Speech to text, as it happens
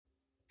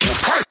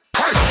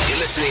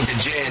listening to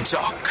Jan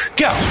Talk.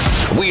 Go.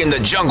 We in the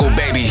jungle,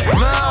 baby.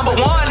 Number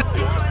one.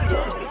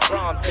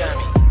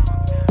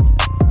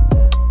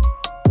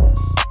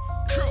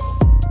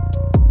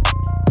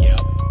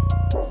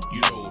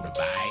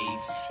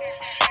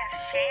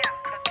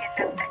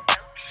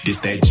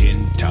 This that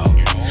gin talk,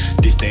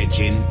 this that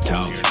gin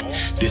talk,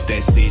 this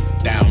that sit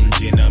down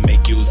gin'll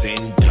make you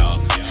zen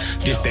talk.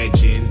 This that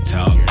gin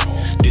talk,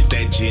 this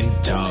that gin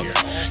talk,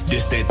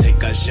 this that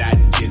take a shot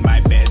gin my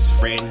best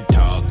friend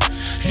talk.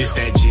 This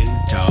that gin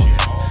talk,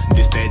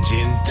 this that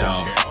gin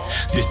talk,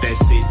 this that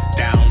sit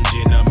down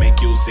gin'll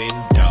make you zen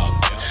talk.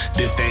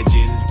 This that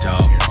gin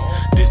talk,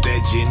 this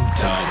that gin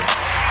talk,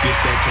 this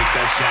that take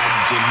a shot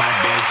gin my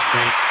best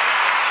friend.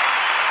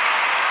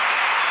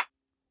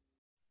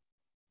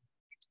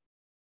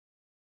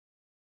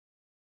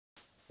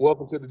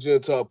 Welcome to the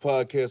Gen Talk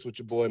Podcast with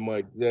your boy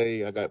Mike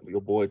J. I got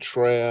your boy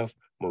Trav.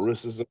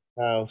 Marissa's in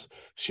the house.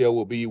 Shell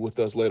will be with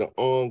us later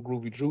on.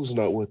 Groovy Drew's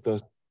not with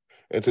us.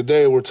 And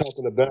today we're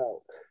talking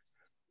about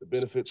the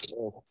benefits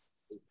of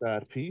a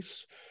side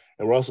piece.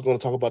 And we're also going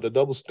to talk about the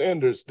double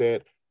standards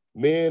that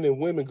men and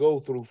women go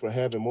through for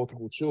having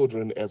multiple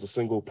children as a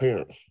single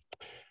parent,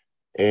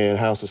 and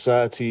how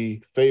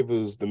society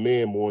favors the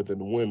men more than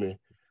the women.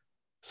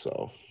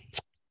 So,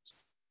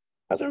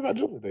 how's everybody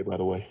doing today, by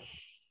the way?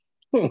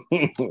 I'm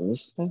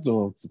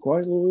doing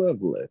quite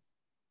lovely.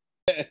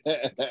 Out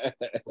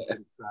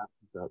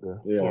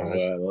there. Yeah, all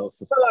right.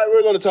 awesome.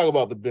 We're going to talk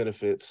about the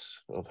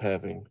benefits of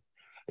having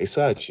a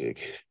side chick.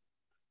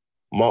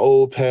 My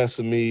old past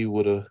of me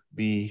would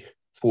be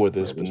for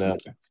this, but now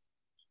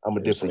I'm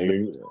a different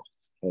nigga.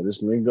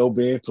 This nigga go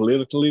being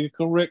politically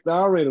correct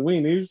already. We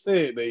ain't even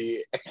said that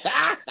yet.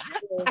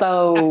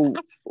 So,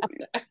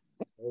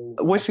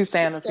 what you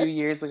saying a few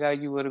years ago,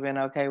 you would have been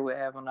okay with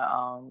having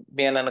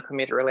being in a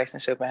committed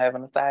relationship and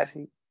having a side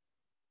chick?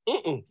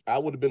 I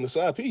would have been the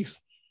side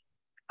piece.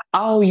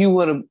 Oh, you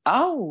would have.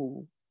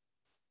 Oh,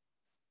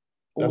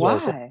 That's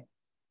why?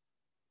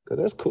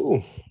 Because that's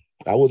cool.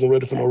 I wasn't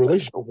ready for no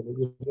relationship. They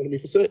just wanted me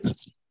for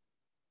sex.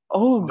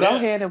 Oh, go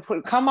ahead and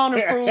come on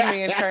and prove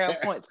me and trail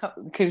points,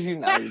 because you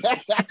know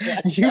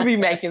you be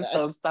making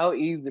stuff so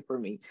easy for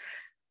me.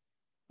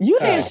 You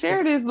didn't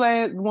share this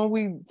when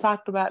we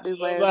talked about this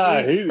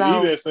last week. He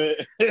just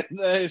said.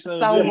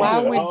 So why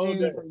would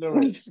you?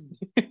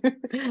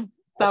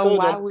 So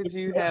why would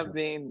you have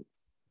been?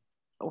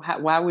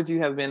 Why would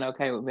you have been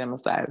okay with being a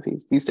side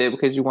piece? You said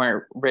because you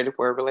weren't ready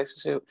for a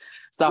relationship.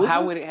 So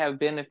how would it have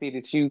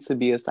benefited you to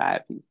be a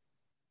side piece?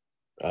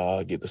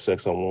 Get the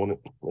sex I wanted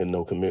and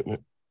no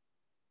commitment.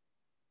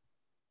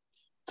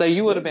 So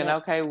you would have been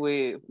okay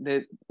with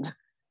that.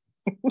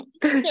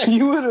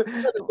 You would have.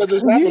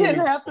 You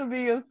didn't have to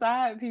be a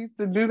side piece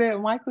to do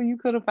that, Michael. You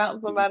could have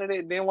found somebody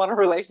that didn't want a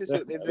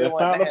relationship, that just wanted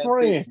to have a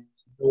friend.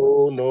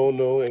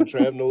 No, and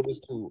Trav knows this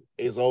too.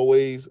 I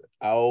always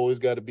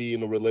got to be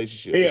in a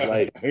relationship. Yeah. It's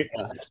like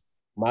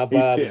my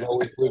vibe is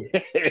always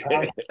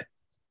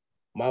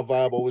my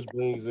vibe always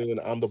brings in.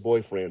 I'm the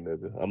boyfriend,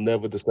 nigga. I'm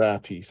never the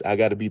side piece. I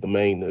got to be the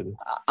main nigga.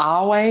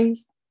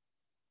 Always.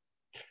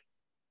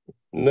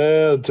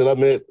 No, until I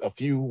met a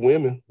few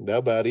women. That's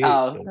about it.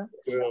 Oh,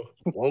 okay.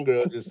 One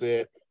girl just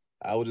said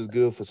I was just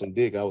good for some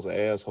dick. I was an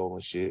asshole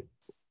and shit.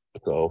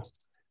 So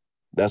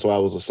that's why I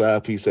was a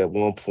side piece at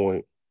one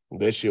point.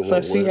 That shit.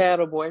 So she had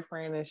a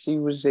boyfriend and she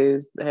was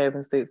just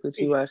having sex with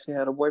you while she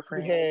had a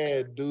boyfriend? She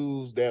had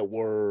dudes that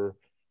were,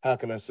 how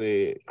can I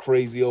say it,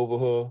 crazy over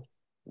her,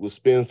 would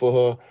spin for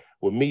her.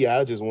 With me,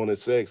 I just wanted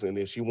sex, and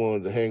if she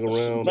wanted to hang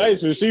around.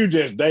 Basically, she was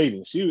just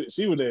dating. She was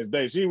just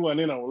dating. She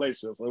wasn't in a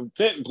relationship. So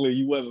technically,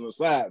 you wasn't a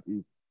side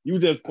piece. You were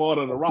just part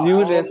of the role. You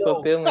were just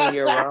fulfilling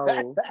your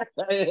role.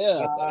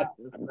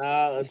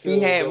 Nah,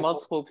 she had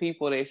multiple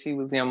people that she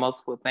was in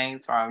multiple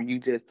things from. You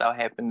just so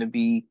happened to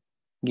be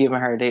giving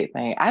her that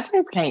thing. I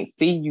just can't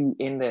see you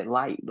in that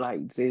light.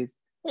 Like, just.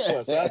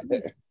 I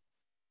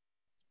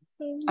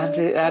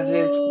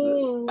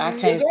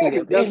can't see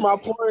it. That's my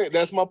point.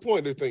 That's my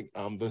point. To think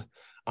I'm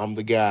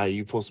the guy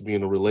you're supposed to be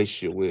in a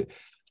relationship with.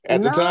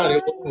 At the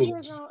time,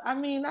 I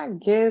mean, I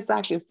guess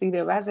I can see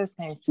that, but I just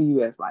can't see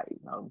you as like,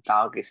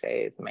 doggish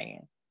ass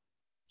man.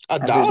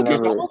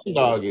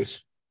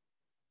 Doggish.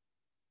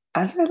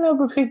 I just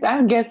never picked.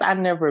 I guess I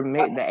never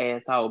met the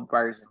asshole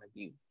version of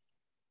you.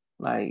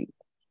 Like,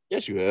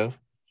 yes, you have.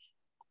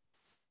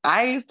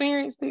 I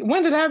experienced it.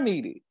 When did I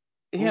meet it?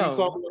 You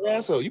call me an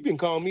asshole. You can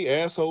call me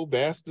asshole,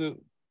 bastard.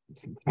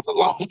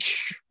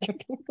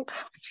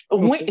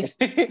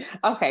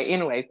 Okay,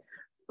 anyway,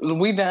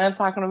 we done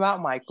talking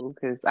about Michael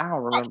because I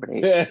don't remember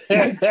that.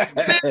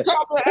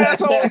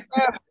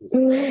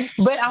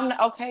 But I'm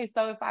okay.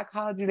 So if I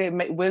called you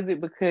that, was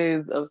it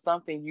because of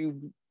something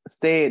you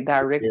said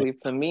directly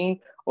to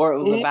me, or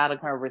it was about a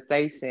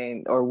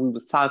conversation, or we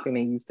was talking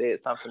and you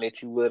said something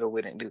that you would or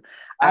wouldn't do?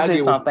 I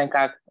just don't think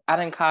I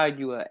didn't call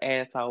you an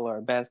asshole or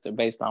a bastard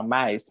based on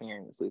my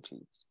experience with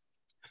you.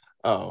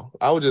 Oh,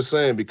 I was just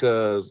saying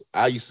because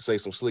I used to say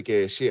some slick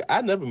ass shit.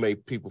 I never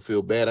made people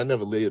feel bad. I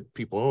never led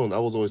people on. I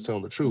was always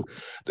telling the truth.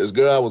 This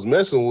girl I was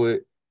messing with,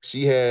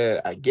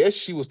 I guess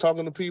she was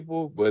talking to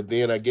people, but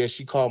then I guess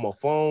she called my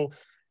phone.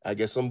 I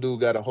guess some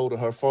dude got a hold of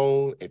her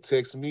phone and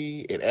text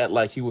me and act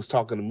like he was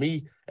talking to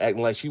me,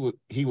 acting like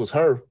he was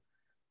her.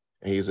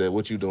 And he said,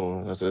 "What you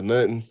doing?" I said,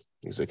 "Nothing."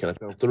 He said, "Can I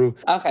come through?"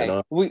 Okay,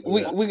 And, we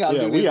gonna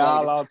do this. We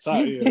all later. on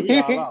top.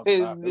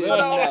 Yeah, we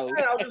all on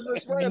top.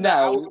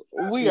 No,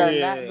 we are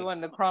not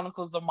doing the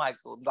Chronicles of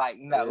Michael. Like,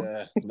 no.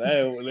 That's just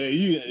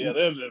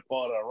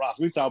part of the rock.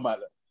 We talking about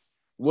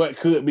what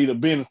could be the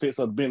benefits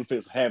of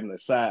having a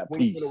side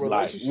piece.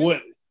 Like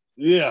what?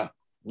 Yeah,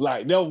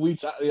 like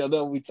that.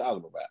 That we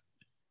talking about.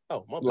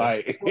 Oh, my bad.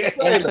 Like,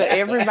 And to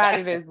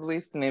everybody that's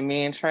listening,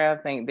 me and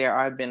Trav think there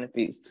are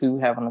benefits to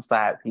having a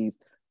side piece.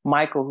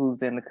 Michael,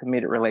 who's in a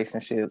committed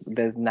relationship,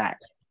 does not.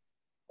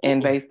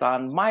 And based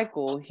on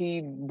Michael,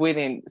 he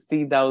wouldn't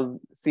see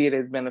it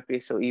as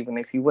beneficial even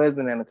if he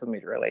wasn't in a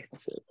committed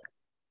relationship.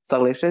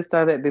 So let's just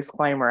throw that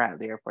disclaimer out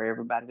there for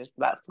everybody that's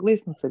about to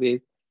listen to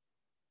this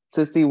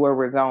to see where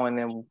we're going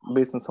and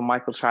listen to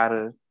Michael try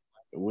to.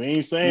 We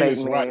ain't saying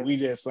it's right. We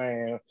just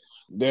saying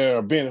there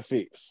are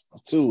benefits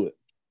to it.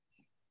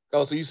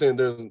 Oh, so you saying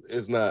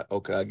it's not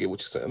okay? I get what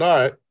you're saying.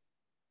 All right,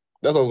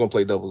 that's why I was gonna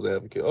play devil's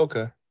advocate.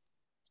 Okay.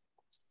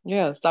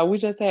 Yeah, so we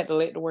just had to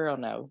let the world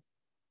know.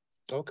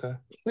 Okay.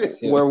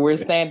 Where we're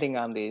standing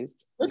on this.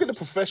 Look at the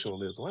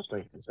professionalism. I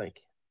thank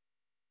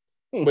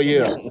you. But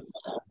yeah,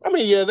 I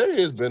mean, yeah, there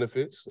is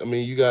benefits. I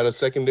mean, you got a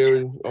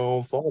secondary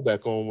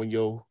fallback on when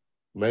your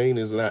main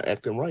is not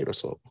acting right or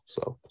something.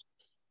 So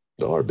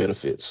there are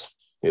benefits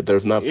if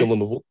there's not filling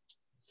the void.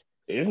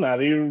 It's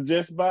not even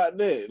just about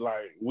that.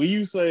 Like when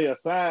you say a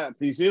side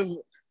piece, is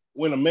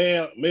when a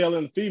male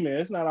and a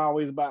female, it's not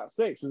always about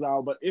sex.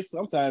 It's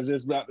sometimes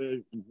just about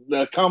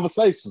the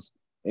conversations,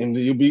 and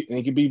you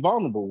can be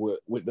vulnerable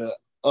with the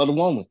other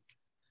woman.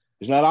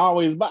 It's not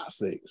always about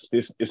sex.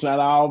 It's not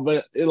all,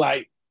 but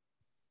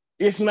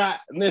it's not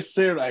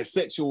necessarily a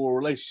sexual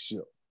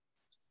relationship.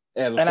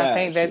 And I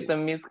think that's the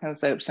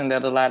misconception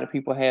that a lot of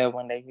people have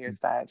when they hear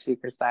side chick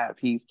or side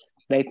piece.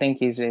 They think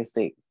it's just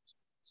sex.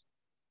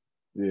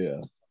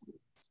 Yeah.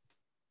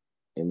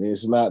 And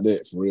it's not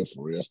that for real.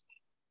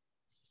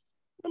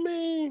 I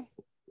mean,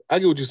 I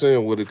get what you're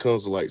saying when it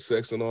comes to like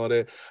sex and all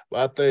that.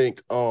 But I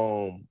think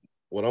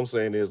what I'm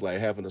saying is like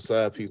having a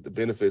side piece, the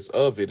benefits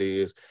of it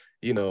is,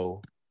 and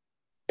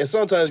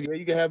sometimes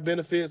you can have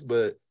benefits,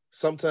 but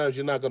sometimes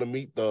you're not going to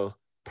meet the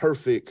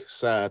perfect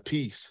side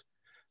piece.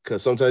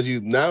 Because sometimes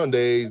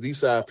nowadays, these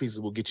side pieces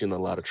will get you in a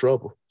lot of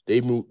trouble. They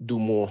do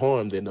more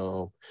harm than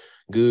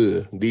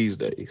good these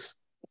days.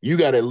 You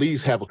got to at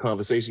least have a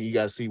conversation. You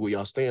got to see where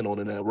y'all stand on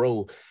in that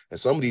road. And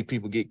some of these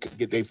people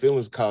get their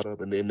feelings caught up,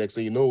 and then next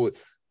thing you know it,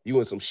 you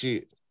in some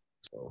shit.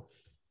 So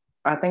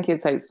I think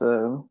it takes I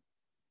don't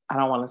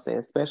want to say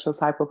a special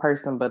type of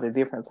person, but a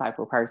different type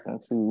of person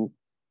to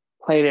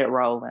play that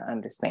role and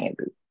understand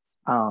it.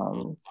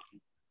 And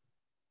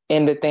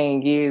the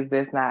thing is,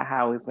 that's not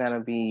how it's going to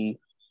be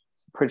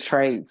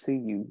portrayed to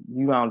you.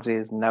 You don't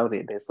just know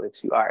that that's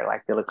what you are.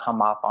 Like it'll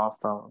come off on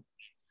some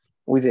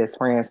we just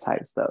friends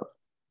type stuff.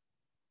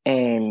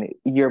 And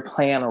you're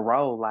playing a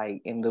role,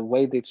 like in the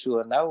way that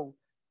you'll know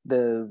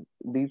the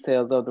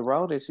details of the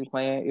role that you're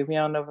playing if you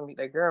don't never meet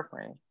their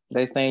girlfriend.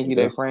 They saying you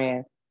their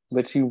friend,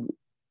 but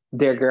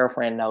their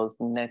girlfriend knows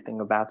nothing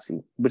about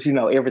you, but you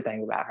know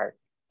everything about her.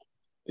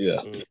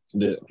 Yeah.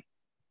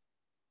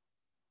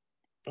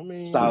 I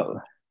mean,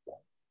 so.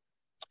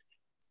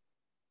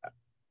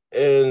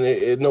 And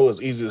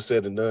it's easier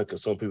said than done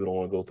because some people don't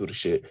want to go through the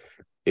shit.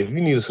 If you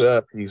need a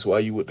side piece, why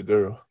you with the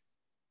girl?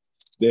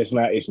 It's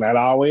not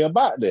always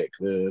about that,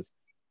 because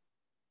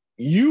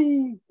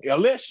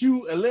unless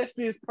you're in a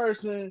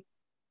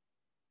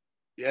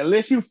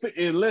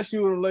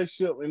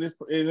relationship and this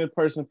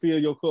person fill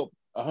your cup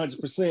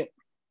 100%,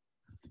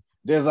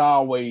 there's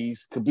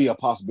always could be a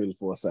possibility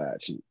for a side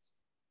chick.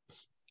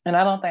 And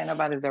I don't think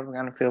nobody's ever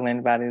gonna fill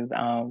anybody's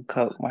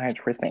cup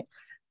 100%.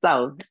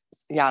 So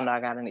y'all know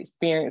I got an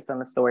experience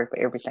and a story for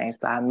everything.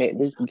 So I met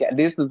this guy.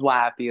 This is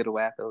why I feel the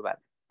way I feel about it.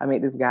 I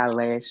met this guy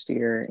last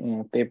year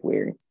in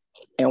February.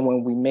 And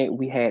when we met,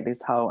 we had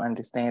this whole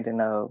understanding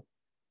of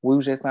we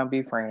was just gonna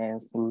be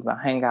friends. We was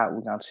gonna hang out.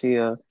 We gonna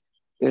chill.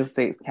 If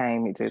sex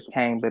came, it just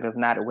came. But if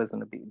not, it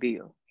wasn't a big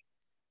deal.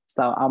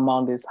 So I'm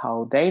on this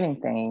whole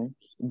dating thing,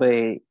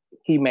 but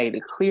he made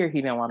it clear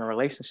he didn't want a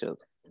relationship.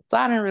 So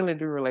I didn't really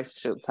do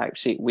relationship type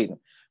shit with him.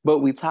 But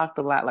we talked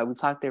a lot. Like we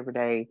talked every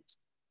day.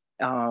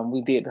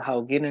 We did the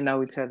whole getting to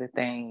know each other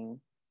thing.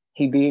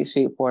 He did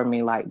shit for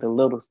me, like the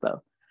little stuff.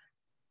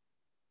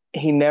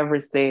 He never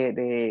said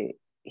that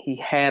he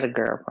had a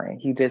girlfriend.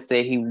 He just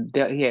said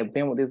he had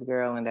been with this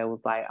girl and that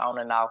was like on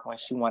and off. When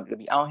she wanted to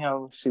be on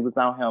him, she was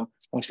on him.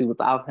 When she was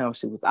off him,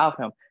 she was off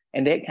him.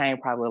 And that came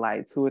probably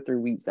like 2 or 3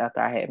 weeks after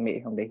I had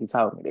met him that he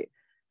told me that.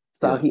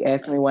 So he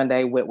asked me one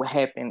day what would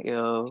happen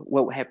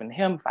to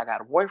him if I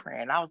got a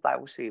boyfriend. And I was like,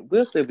 well, shit,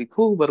 we'll still be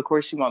cool. But of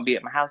course, she won't be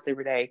at my house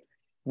every day.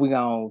 We're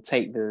going to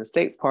take the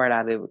sex part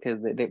out of it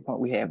because at that point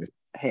we had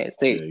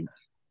sex.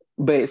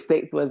 But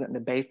sex wasn't the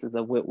basis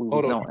of what we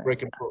was doing.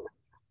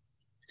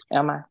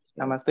 Am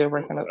I still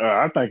breaking up?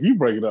 I think you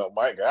break it up,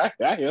 Mike.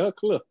 I hear a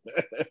clip.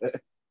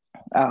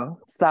 Oh,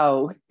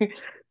 so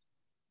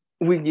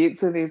we get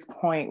to this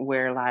point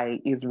where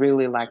like it's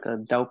really like a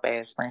dope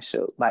ass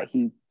friendship. Like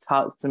he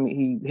talks to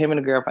me. Him and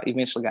the girl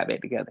eventually got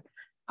back together.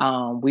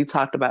 We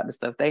talked about the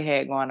stuff they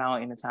had going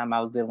on in the time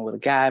I was dealing with a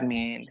guy.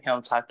 Me and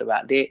him talked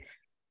about that.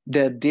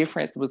 The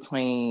difference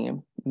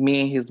between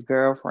me and his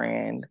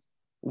girlfriend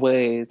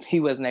was he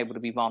wasn't able to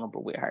be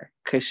vulnerable with her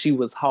because she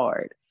was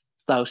hard.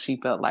 So she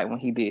felt like when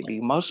he did the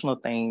emotional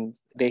things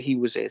that he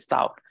was just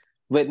soft.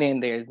 But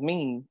then there's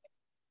me.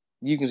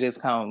 You can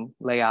just come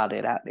lay all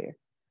that out there.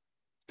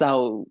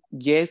 So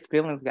yes,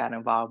 feelings got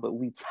involved, but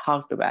we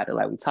talked about it.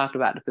 Like we talked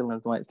about the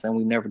feelings once and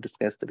we never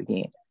discussed it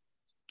again.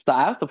 So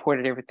I've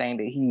supported everything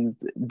that he's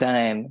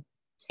done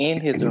in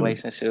his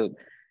relationship.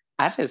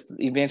 I just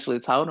eventually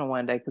told him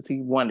one day because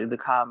he wanted to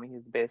call me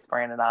his best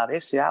friend and all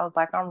this shit. I was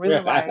like, I'm really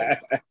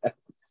like,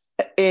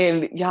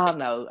 and y'all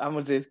know, I'm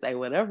gonna just say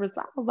whatever. So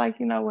I was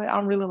like, you know what?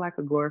 I'm really like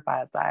a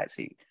glorified side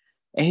chick.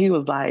 And he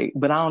was like,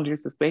 but I don't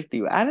disrespect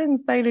you. I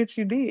didn't say that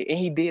you did. And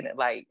he didn't.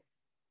 Like,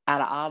 out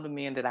of all the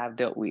men that I've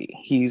dealt with,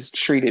 he's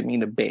treated me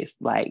the best.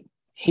 Like,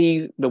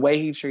 the way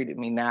he treated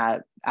me,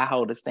 now I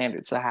hold a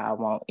standard to how I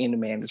want any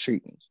man to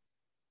treat me.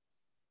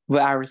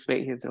 But I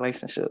respect his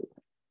relationship.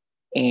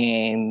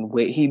 And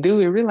what he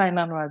do, it really ain't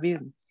none of my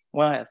business.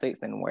 We don't have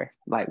sex anymore.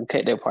 Like, we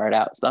cut that part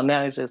out. So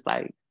now it's just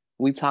like,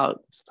 we talk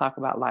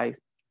about life,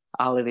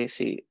 all of this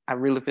shit. I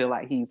really feel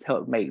like he's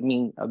helped make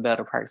me a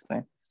better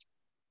person.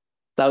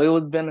 So it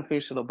was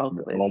beneficial to both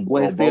of us.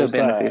 Well, it's still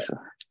beneficial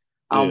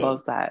on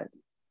both sides.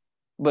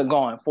 But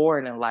going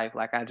forward in life,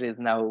 like I just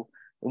know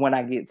when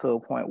I get to a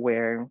point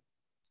where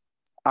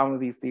I'm gonna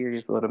be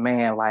serious with a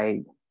man,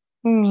 like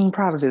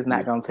probably just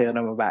not gonna tell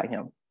them about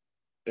him.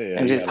 Yeah,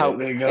 and just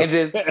hope and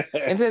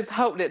just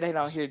hope that they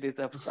don't hear this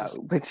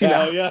episode. But you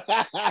know,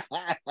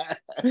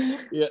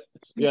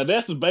 yeah,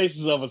 that's the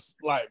basis of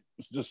like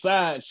the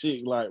side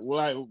chick. Like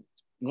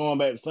going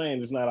back to saying,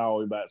 it's not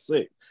always about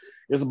sex.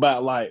 It's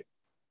about like,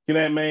 can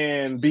that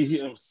man be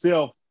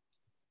himself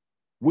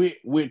with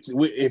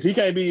if he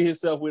can't be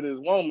himself with his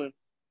woman,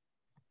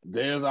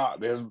 there's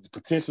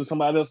potential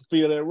somebody else to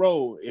fill that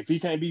role. If he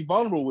can't be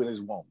vulnerable with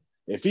his woman,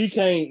 if he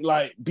can't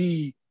like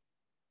be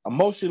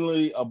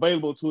emotionally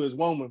available to his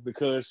woman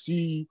because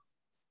she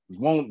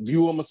won't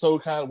view him a certain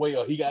kind of way,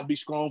 or he got to be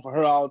strong for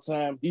her all the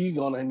time, he's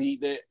gonna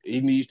need that. He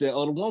needs that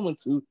other woman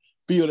to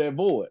fill that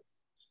void.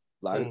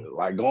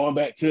 Like going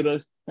back to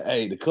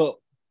the cup.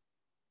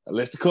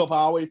 Unless the cup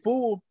always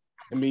full,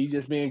 I mean, you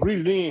just being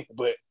greedy in.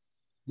 But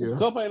if the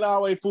cup ain't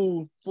always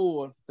full,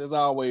 there's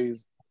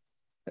always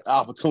an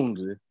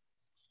opportunity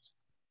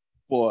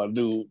for a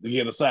dude to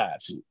get a side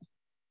chick.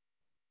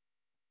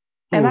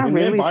 And I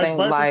really think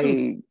like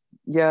too.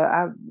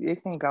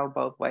 It can go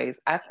both ways.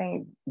 I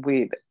think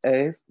with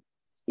us,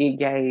 it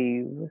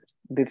gave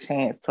the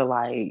chance to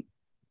like,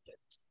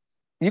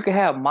 you could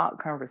have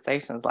mock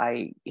conversations.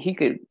 Like he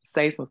could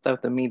say some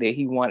stuff to me that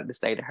he wanted to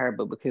say to her,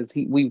 but because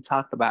we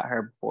talked about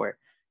her before,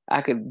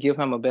 I could give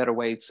him a better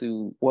way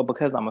to, well,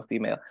 because I'm a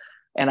female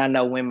and I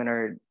know women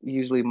are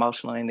usually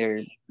emotional and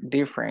they're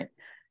different,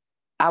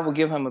 I would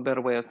give him a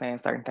better way of saying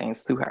certain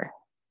things to her.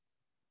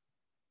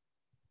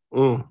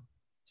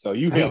 So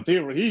you helped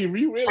him. He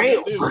really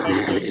helped his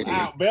relationship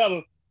out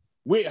better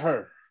with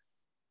her.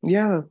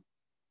 Yeah.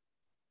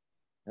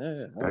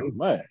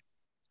 Man.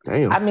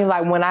 Damn. I mean,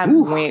 like when I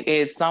went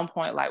at some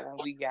point, like when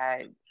we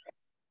got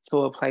to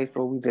a place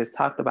where we just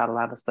talked about a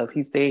lot of stuff,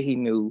 he said he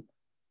knew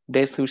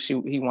that's who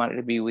he wanted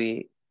to be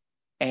with,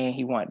 and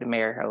he wanted to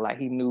marry her. Like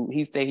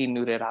he said he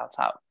knew that I'll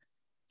talk.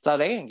 So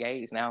they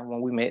engaged now.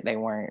 When we met, they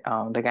weren't.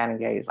 They got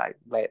engaged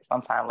like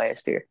sometime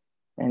last year,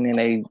 and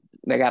then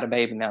they got a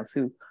baby now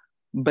too.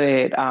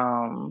 But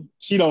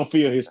she don't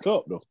fill his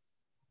cup though.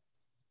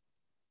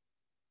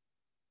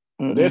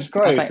 That's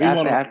crazy.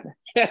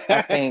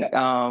 I think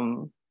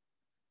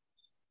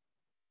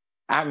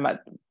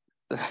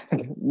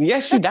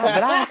yes, she does,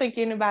 but I don't think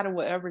anybody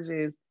will ever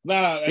just.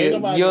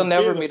 You'll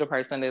never meet a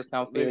person that's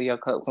gonna fill your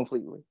cup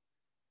completely.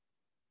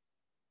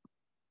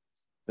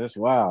 That's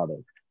wild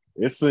though.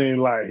 It seems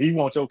like he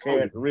wants your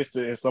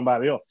characteristic in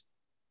somebody else.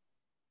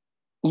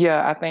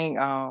 Yeah, I think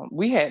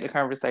we had the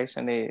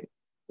conversation that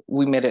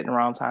we met at the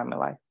wrong time in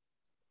life.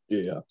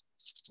 Yeah.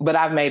 But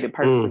I've made it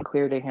perfectly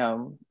clear to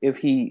him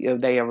if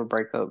they ever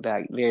break up,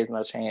 that there's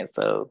no chance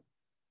of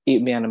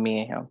it being a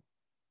me and him.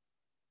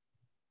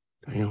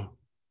 Damn.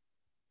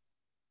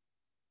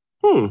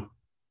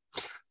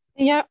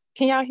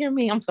 Can y'all hear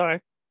me? I'm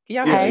sorry. Can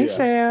y'all hear me? Hey,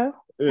 Cheryl.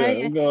 Yeah,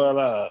 what's going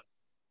on?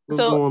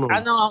 What's going on?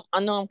 I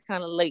know I'm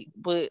kind of late,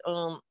 but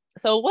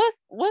so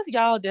what's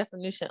y'all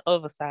definition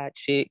of a side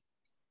chick?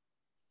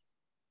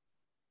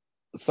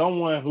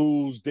 Someone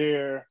who's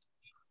there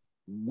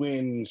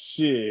when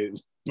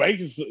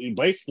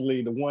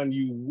basically the one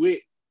you with,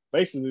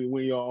 basically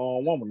when your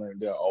own woman ain't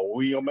there or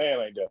when your man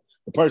ain't there,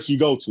 the person you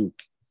go to.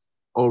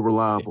 Oh,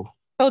 reliable.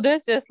 So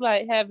that's just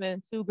like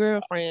having two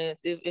girlfriends.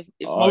 If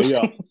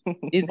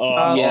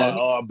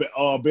or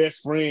a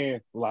best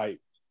friend, like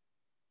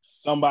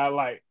somebody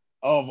like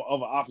of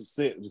an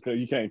opposite because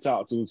you can't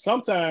talk to.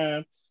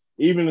 Sometimes,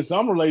 even in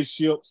some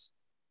relationships,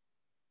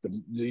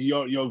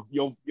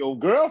 your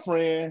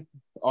girlfriend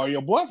or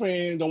your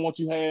boyfriend don't want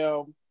you to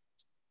have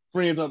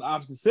friends of the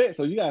opposite sex.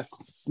 So you got,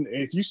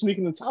 if you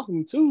sneaking and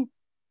talking to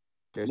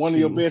one of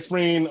your best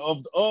friend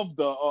of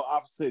the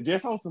opposite,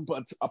 just on some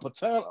a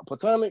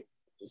platonic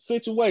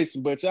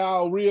situation, but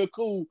y'all real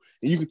cool,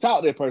 and you can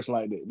talk to that person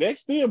like that. That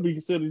still be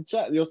considered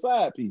your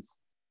side piece.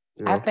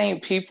 I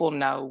think people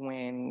know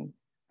when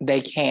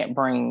they can't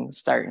bring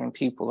certain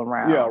people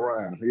around. Yeah,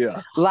 right.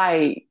 Yeah.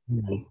 Like,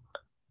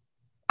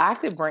 I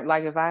could bring,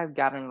 like, if I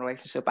got in a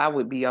relationship, I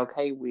would be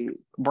okay with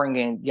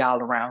bringing y'all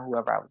around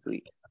whoever I was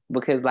with,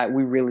 because, like,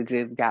 we really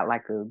just got,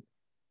 like, a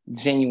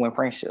genuine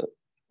friendship.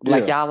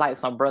 Like, y'all like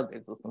some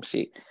brothers or some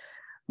shit.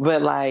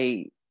 But,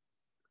 like,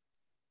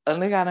 a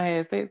nigga I done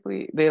had sex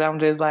with that I'm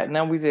just like,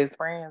 now we just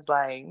friends,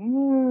 like,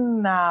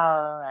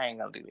 nah, I ain't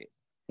gonna do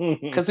this.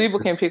 Because people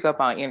can pick up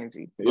on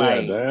energy.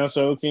 Yeah, damn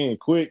sure can,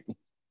 quick.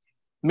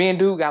 Me and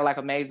dude got, like,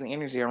 amazing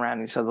energy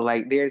around each other.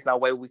 Like, there's no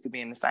way we could be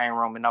in the same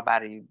room and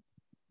nobody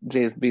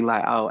just be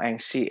like, oh,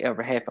 ain't shit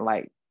ever happened.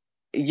 Like,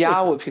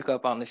 y'all would pick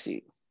up on the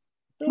shit.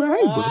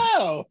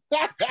 Wow.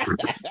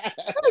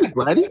 Hey,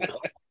 buddy.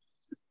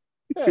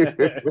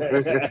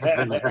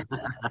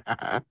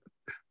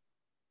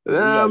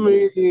 I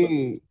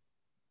mean,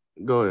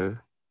 go ahead.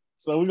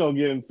 So we're gonna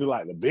get into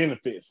like the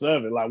benefits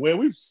of it. Like, well,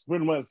 we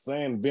pretty much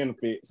saying the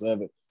benefits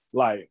of it.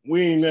 Like,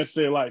 we ain't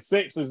necessarily like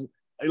sex is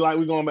like,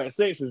 we going back.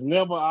 Sex is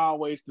never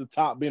always the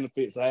top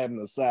benefits of having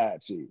a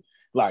side chick.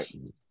 Like,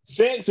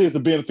 sex is the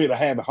benefit of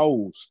having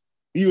hoes.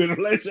 You in a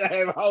relationship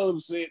having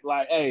hoes and shit.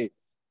 Like, hey,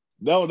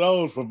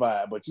 those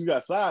provide, but you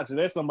got side chick.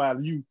 That's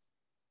somebody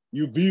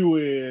you view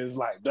as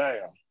like, damn.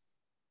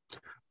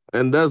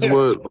 And that's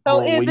what.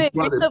 So is it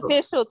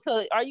beneficial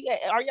to? Are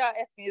y'all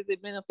asking? Is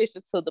it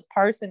beneficial to the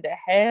person that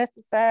has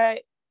the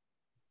side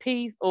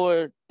piece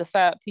or the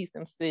side piece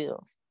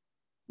themselves?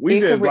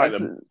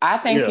 I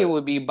think it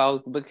would be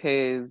both,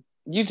 because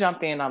you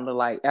jumped in on the,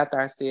 like, after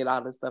I said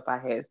all the stuff I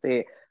had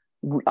said.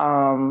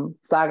 So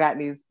I got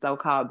this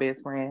so-called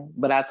best friend,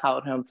 but I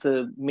told him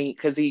to meet,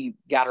 because he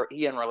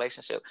in a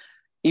relationship.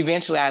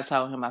 Eventually, I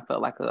told him I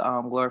felt like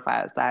a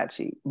glorified side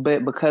chick,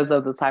 but because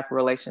of the type of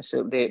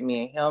relationship that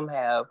me and him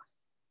have,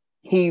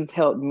 he's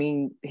helped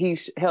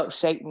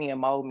shape me and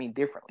mold me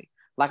differently.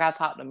 Like, I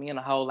talk to men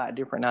a whole lot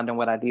different now than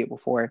what I did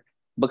before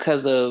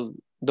because of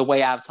the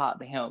way I've talked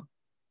to him,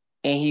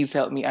 and he's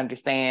helped me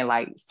understand,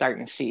 like,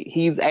 certain shit.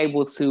 He's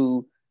able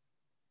to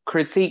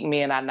critique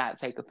me and I not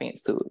take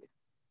offense to it.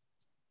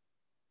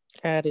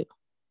 Got it.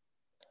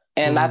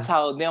 And I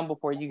told them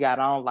before you got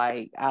on,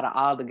 like, out of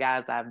all the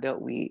guys I've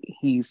dealt with,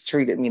 he's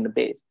treated me the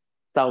best.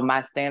 So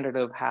my standard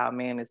of how a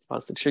man is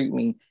supposed to treat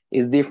me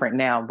is different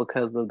now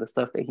because of the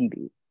stuff that he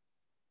did.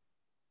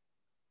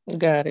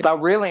 Got it. So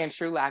really and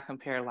truly, I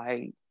compare,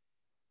 like,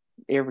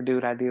 every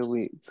dude I deal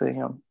with to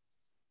him.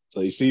 So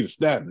you see the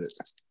standard.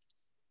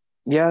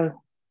 Yeah.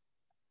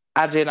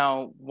 I just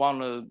don't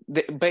want to,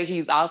 but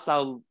he's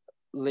also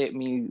let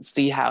me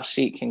see how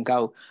shit can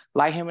go.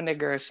 Like, him and that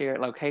girl shared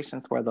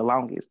locations for the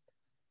longest.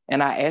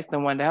 And I asked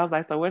him one day, I was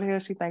like, so where the hell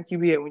she think you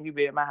be at when you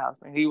be at my house?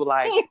 And he was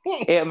like,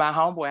 at my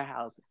homeboy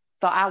house.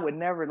 So I would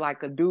never,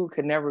 like, a dude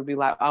could never be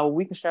like, oh,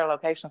 we can share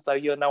locations so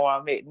you'll know where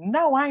I'm at.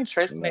 No, I ain't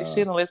trusting that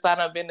shit unless I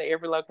done been to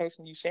every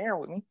location you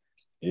sharing with me.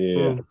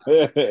 Yeah.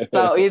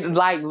 So it's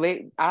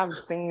like, I've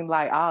seen,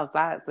 like, all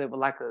sides of it, but,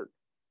 like,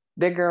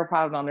 that girl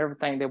probably don't ever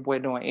think that boy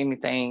doing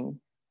anything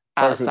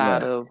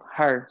outside of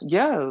her.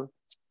 Yeah.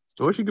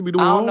 Or she could be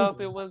doing.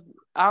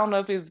 I don't know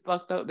if it's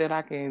fucked up that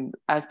I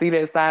see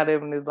that side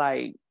of it, and it's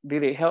like,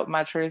 did it help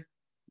my trust?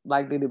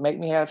 Like, did it make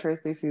me have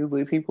trust issues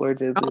with people, or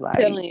just I'm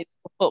telling you,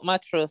 put my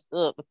trust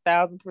up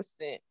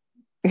 1,000%.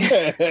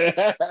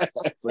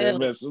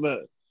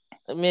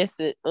 Mess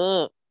it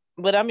up.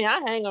 But I mean,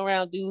 I hang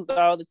around dudes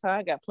all the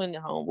time. I got plenty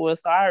of homeboys,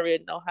 so I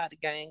already know how the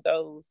game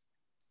goes.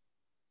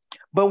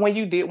 But when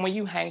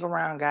you hang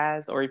around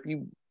guys, or if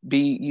you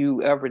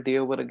ever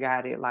deal with a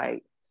guy that,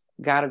 like,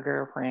 got a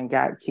girlfriend,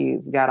 got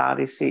kids, got all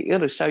this shit,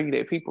 it'll show you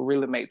that people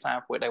really make time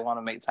for what they want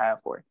to make time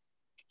for.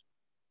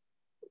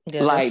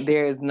 Yeah, like,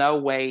 there is no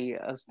way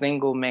a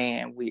single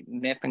man with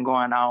nothing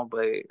going on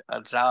but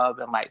a job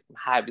and, like, some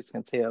hobbies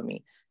can tell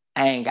me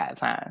I ain't got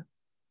time.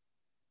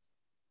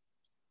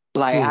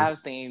 Like, I've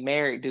seen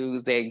married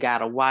dudes that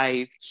got a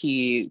wife,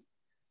 kids,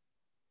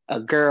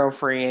 a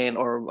girlfriend,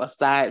 or a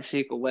side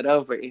chick or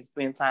whatever, and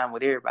spend time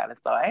with everybody.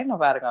 So ain't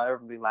nobody gonna ever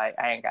be like,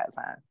 I ain't got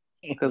time.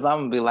 Because I'm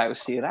gonna be like, well,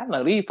 shit, I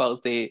know these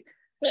folks that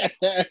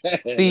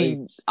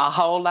see a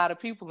whole lot of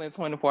people in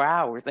 24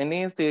 hours and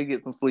then still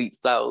get some sleep.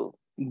 So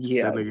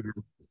yeah. That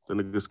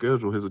nigga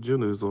schedule, his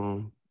agenda is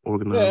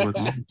organized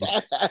like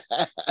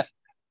that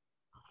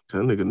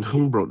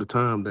nigga broke the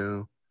time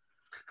down.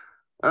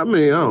 I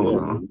mean, I don't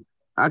know.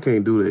 I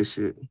can't do that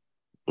shit.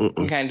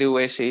 You can't do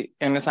that shit.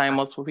 Entertain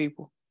multiple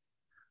people.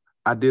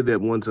 I did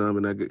that one time,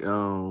 and I did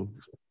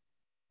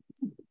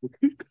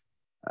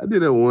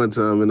that one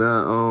time, and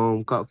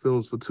I caught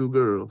feelings for two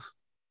girls.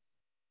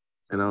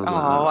 And I was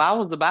I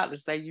was about to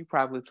say you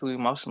probably too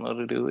emotional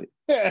to do it.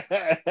 Yeah,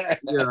 I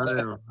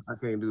am. I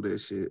can't do that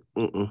shit.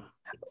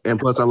 And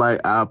plus, I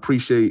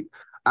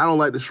don't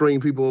like to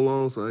string people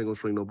along, so I ain't gonna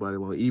string nobody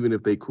along, even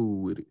if they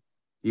cool with it,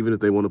 even if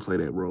they want to play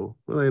that role.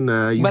 Like,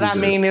 nah. But I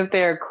mean, if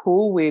they're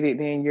cool with it,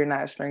 then you're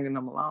not stringing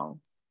them along.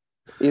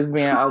 It's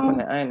being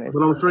open and honest.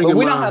 But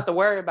we don't have to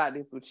worry about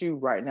this with you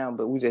right now,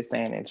 but we're just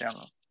saying in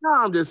general. No,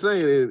 I'm just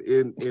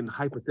saying in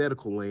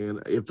hypothetical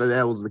land, if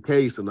that was the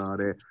case and all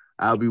that,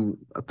 I'll be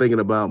thinking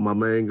about my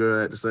main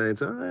girl at the same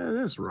time.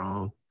 That's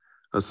wrong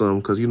or something,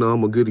 because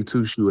I'm a goody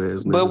two shoe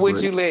ass nigga. But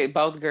would you let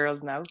both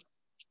girls know?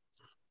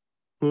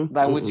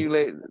 Like, would you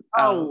let?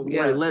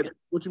 Let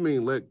what you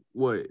mean? Let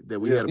what that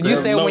we had? You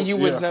said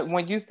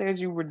when you said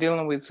you were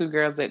dealing with two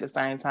girls at the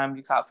same time,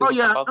 you caught.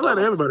 I let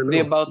everybody know.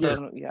 Did both of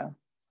them?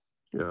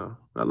 Yeah,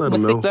 I let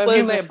them know. So if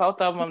you let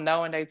both of them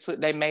know and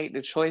they made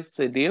the choice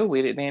to deal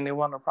with it, then it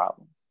wasn't a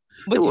problem.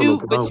 But you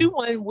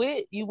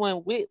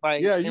went with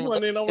like you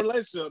weren't in no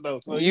relationship though.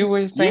 So you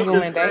were single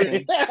and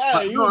dating.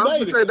 You were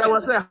dating. That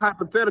was said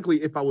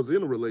hypothetically if I was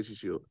in a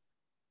relationship.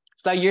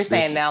 So you're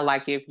saying now,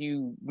 like if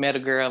you met a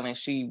girl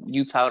and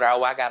you told her,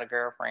 oh, I got a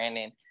girlfriend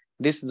and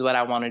this is what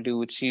I want to do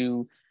with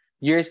you.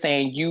 You're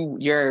saying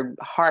your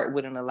heart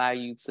wouldn't allow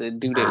you to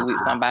do that with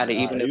somebody,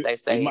 even if they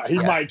say he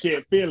might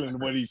get feeling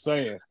what he's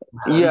saying.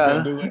 So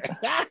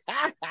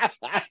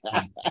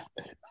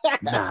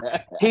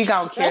he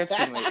gonna care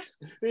too much.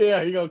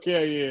 Yeah, he gonna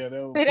care. Yeah,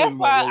 that's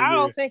why I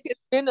don't think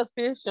it's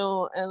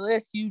beneficial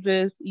unless you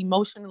just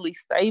emotionally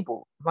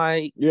stable.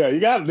 Like, you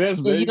got this.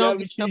 You don't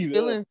get your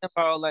feelings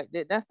involved like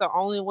that. That's the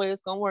only way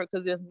it's gonna work.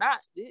 Because if not,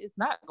 it's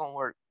not gonna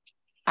work.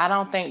 I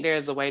don't think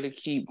there's a way to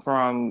keep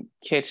from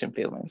catching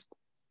feelings.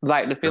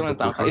 Like the feelings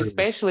don't,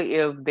 especially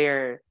if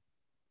they're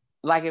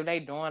like if they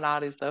doing all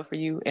this stuff for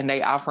you and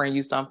they offering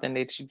you something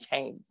that you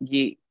can't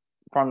get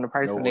from the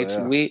person that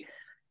you with.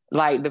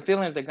 Like the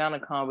feelings are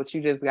gonna come, but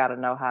you just gotta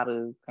know how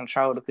to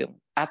control the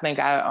feelings. I think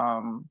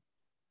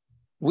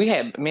we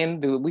had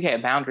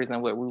boundaries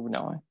in what we were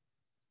doing,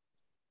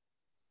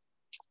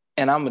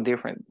 and I'm a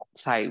different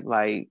type.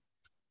 Like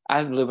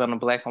I live in a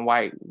black and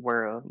white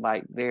world.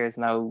 Like there's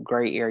no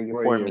gray area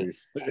for me.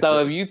 So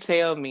if you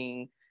tell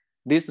me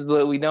this is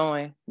what we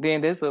doing,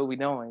 then that's what we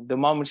doing. The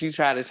moment you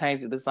try to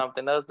change it to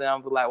something else, then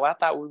I'm like, well, I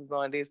thought we was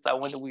doing this. So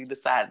when did we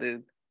decide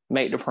to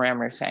make the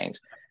parameters change?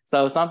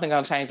 So if something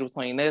gonna change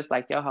between us,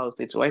 like your whole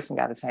situation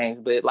gotta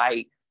change. But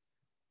like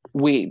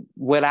with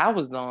what I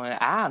was doing,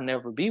 I'll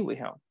never be with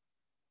him.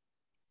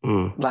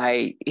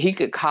 Like he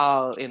could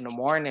call in the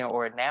morning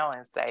or now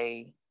and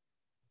say,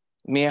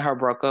 me and her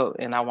broke up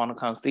and I want to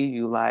come see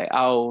you. Like,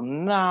 oh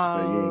no.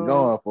 So you ain't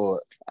going for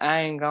it.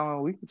 I ain't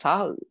going. We can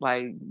talk.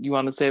 Like, you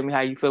want to tell me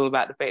how you feel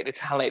about the fact that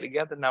y'all ain't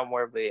together no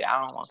more, but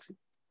I don't want you.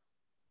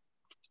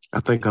 I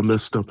think I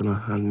messed up and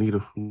I need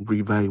to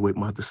reevaluate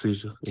my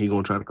decision. He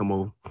gonna try to come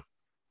over.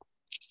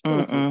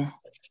 So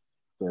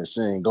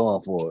she ain't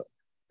going for it.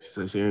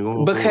 So she ain't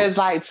going because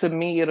like to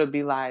me it'll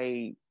be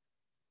like,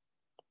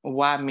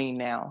 why me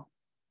now?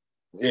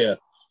 Yeah.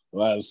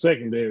 Well, a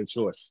secondary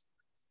choice.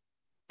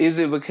 Is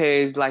it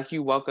because like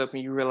you woke up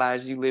and you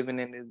realize you living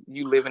in this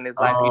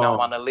life you don't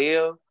want to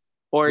live?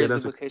 Or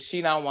is it because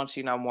she don't want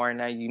you no more and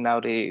now you know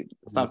that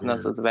something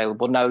else is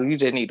available? No, you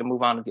just need to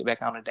move on and get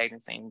back on the dating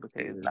scene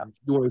because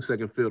you want a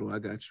second fiddle. I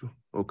got you.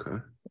 Okay.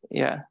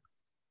 Yeah.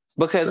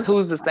 Because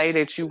who's to say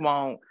that you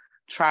won't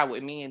try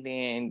with me and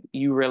then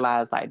you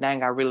realize like,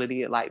 dang, I really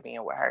did like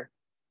being with her.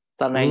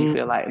 So now you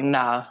feel like,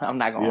 nah, I'm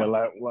not going. Yeah,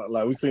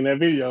 like we seen that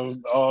video.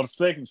 The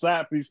second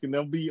side piece can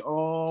never be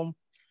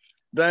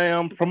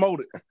damn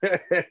promoted.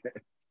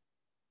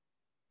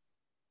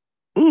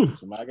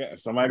 Somebody got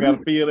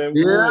to feel that.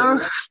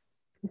 Yeah.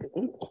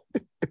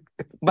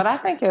 But I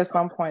think at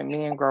some point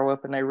men grow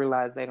up and they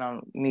realize they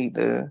don't need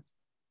to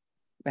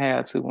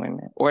have two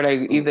women, or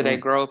they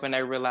grow up and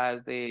they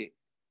realize that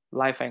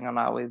life ain't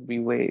gonna always be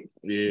with.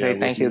 Yeah, they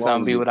think it's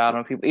gonna be with all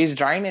them people. It's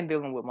draining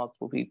dealing with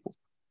multiple people.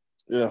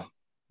 Yeah.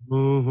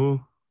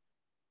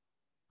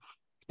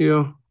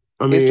 Yeah.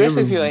 I mean,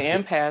 especially if you're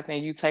an empath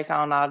and you take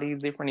on all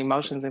these different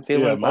emotions and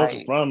feelings. Yeah,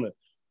 emotions from it.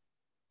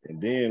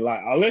 And then,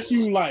 like, unless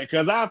you like,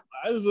 because I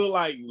just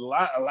like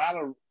a lot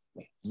of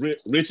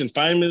rich and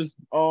famous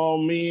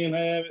men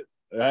have it.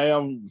 They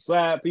have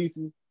side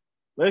pieces.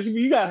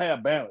 You gotta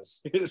have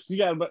balance. you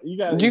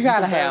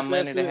gotta have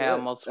money to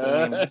have multiple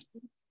women.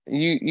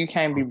 You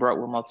can't be broke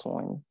with multiple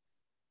women.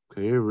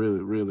 Okay,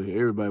 really,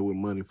 everybody with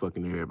money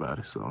fucking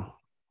everybody. So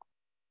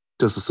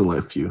just a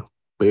select few,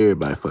 but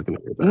everybody fucking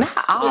everybody.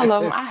 Not all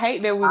of them. I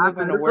hate that we live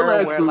in a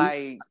world where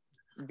like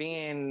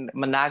being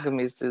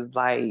monogamous is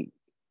like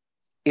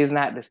is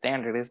not the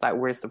standard. It's like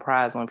we're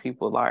surprised when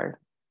people are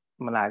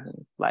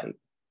monogamous. Like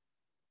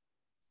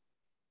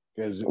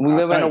we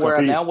live in a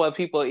world now where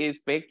people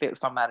expect that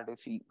somebody to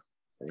cheat.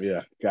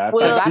 Yeah,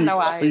 according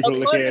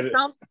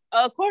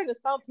to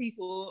some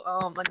people,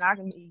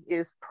 monogamy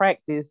is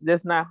practice.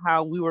 That's not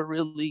how we were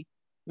really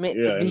meant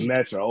to be. Yeah,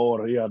 natural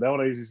order. Yeah, that's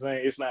what they was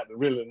saying. It's not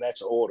really the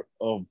natural order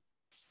of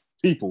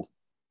people.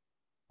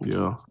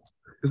 Yeah,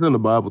 it's in the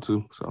Bible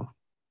too. So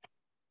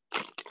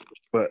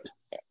But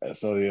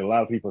so a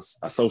lot of people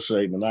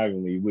associate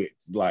monogamy with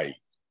like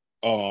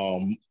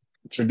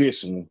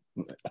traditional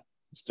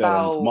instead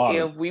of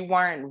modern. If we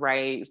weren't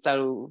raised,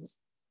 so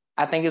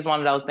I think it's one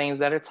of those things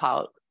that are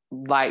taught,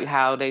 like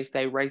how they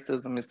say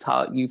racism is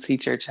taught. You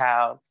teach your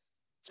child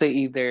to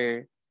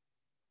either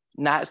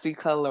not see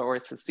color or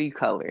to see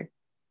color.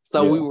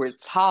 So we were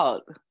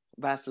taught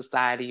by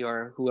society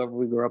or whoever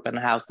we grew up in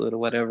the house with or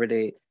whatever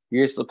that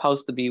you're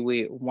supposed to be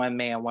with one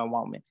man, one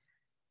woman.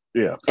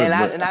 Yeah.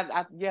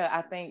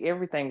 I think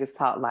everything is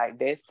taught, like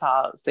that's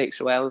taught,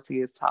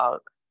 sexuality is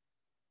taught.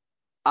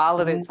 All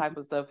of that type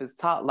of stuff is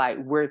taught. Like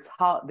we're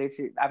taught that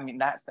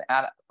so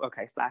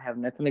I have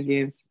nothing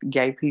against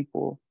gay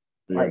people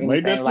or anything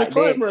make this like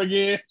disclaimer that.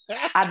 again.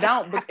 I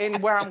don't, but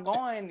and where I'm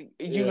going,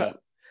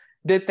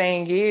 the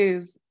thing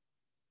is,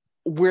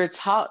 we're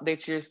taught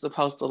that you're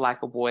supposed to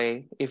like a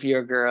boy if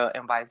you're a girl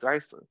and vice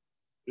versa.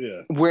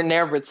 Yeah. We're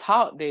never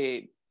taught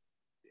that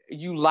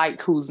you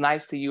like who's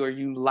nice to you or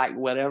you like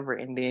whatever,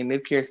 and then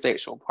if your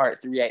sexual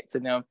parts react to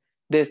them,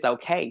 that's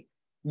okay.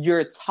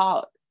 You're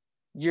taught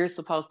you're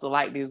supposed to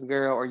like this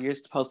girl or you're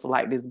supposed to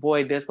like this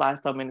boy. There's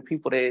like so many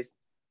people that's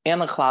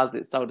in a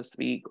closet, so to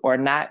speak, or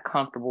not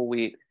comfortable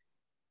with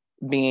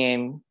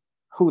being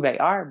who they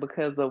are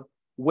because of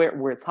what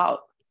we're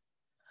taught.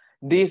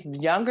 This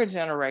younger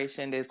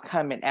generation that's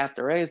coming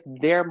after us,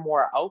 they're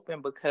more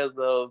open because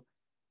of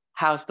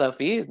how stuff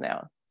is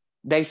now.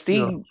 They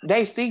see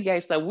gay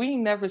stuff. We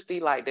never see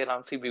like that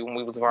on TV when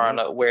we was growing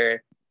up,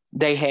 where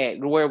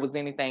it was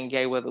anything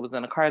gay, whether it was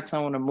in a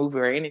cartoon, a movie,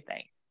 or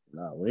anything.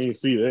 No, we ain't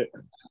see that.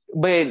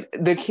 But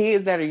the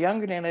kids that are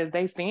younger than us,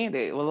 they seeing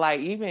it. Well,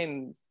 like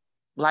even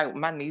like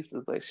my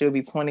nieces, like she'll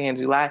be 20 in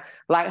July.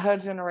 Like her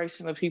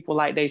generation of people,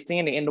 like they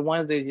seeing it, and the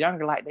ones that's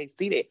younger, like they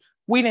see that.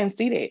 We didn't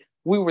see that.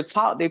 We were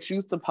taught that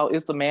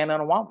it's a man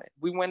and a woman.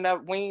 We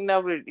ain't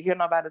never hear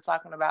nobody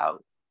talking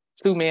about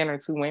two men or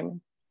two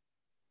women.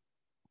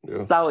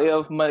 Yeah. So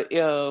if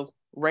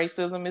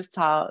racism is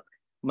taught,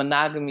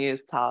 monogamy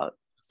is taught,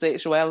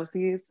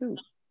 sexuality is too.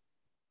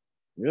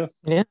 Yeah.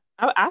 Yeah.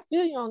 I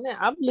feel you on that.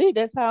 I believe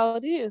that's how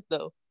it is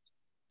though.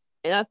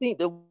 And I think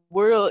the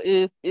world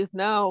is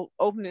now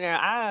opening their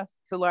eyes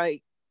to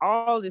like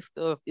all this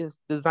stuff is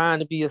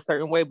designed to be a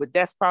certain way, but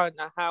that's probably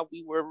not how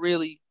we were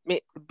really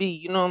meant to be.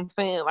 You know what I'm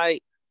saying?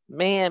 Like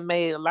man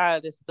made a lot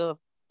of this stuff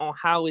on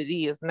how it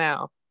is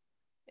now.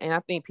 And I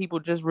think people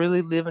just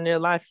really living their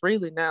life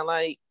freely now.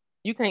 Like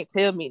you can't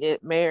tell me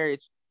that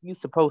marriage, you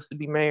supposed to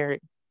be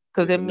married.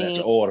 Because it means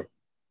order.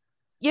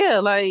 Yeah,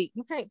 like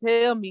you can't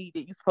tell me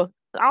that you're supposed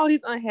to, all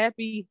these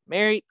unhappy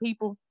married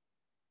people.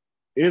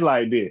 It's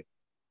like that.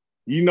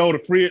 You know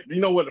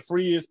what the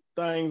freest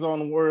things on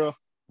the world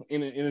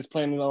in this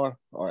planet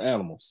are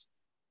animals.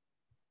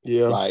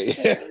 Yeah. Like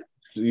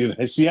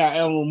see how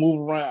animals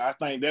move around? I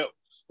think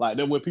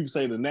that what people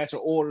say the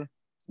natural order,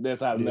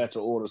 that's how the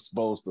natural order is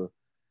supposed to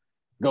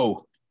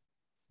go.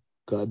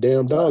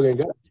 Goddamn dog ain't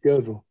got a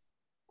schedule.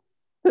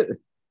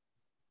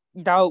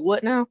 Dog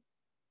what now?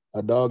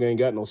 A dog ain't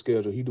got no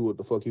schedule. He do what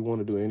the fuck he want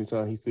to do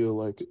anytime he feel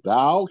like it.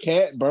 Dog,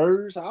 cat,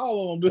 birds,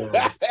 all of them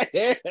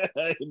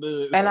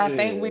do. And I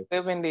think we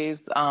live in this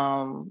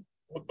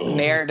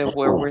narrative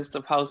where we're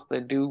supposed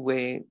to do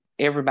what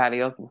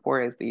everybody else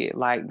before us did.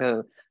 Like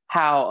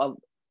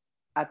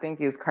I think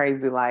it's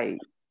crazy. Like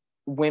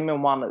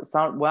women want to.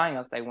 I ain't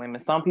gonna say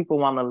women. Some people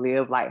want to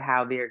live like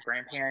how their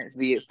grandparents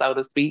did, so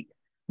to speak.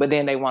 But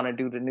then they want to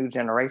do the new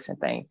generation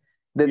thing.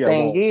 The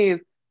thing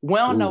is, we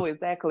don't know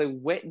exactly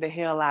what the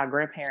hell our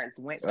grandparents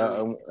went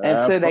through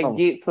until they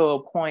get to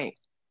a point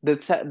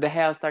to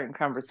have certain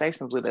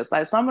conversations with us.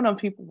 Like some of them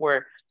people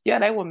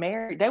they were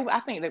married. I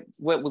think that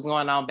what was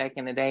going on back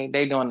in the day,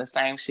 they doing the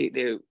same shit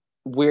that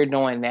we're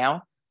doing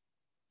now.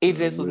 It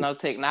just was no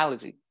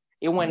technology.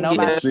 It wasn't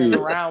nobody sitting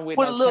around with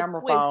no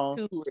camera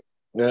phone.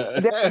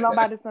 There was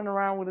nobody sitting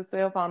around with a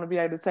cell phone to be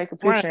able to take a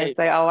picture and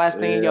say, "Oh, I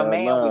seen your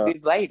man with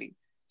this lady."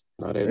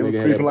 No, that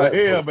nigga had that like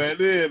hell back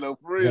then, no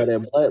for real. Had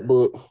that black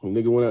book.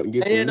 Nigga went out and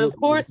get some. And of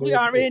course, we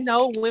already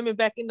know women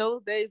back in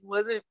those days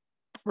wasn't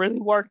really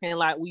working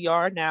like we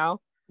are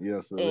now.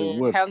 Yes,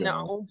 and having their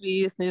own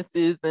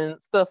businesses and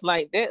stuff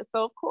like that.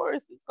 So of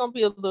course, it's gonna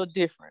be a little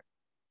different.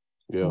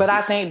 Yeah. But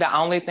I think the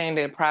only thing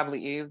that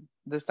probably is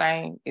the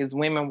same is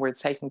women were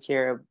taking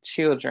care of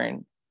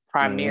children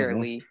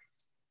primarily,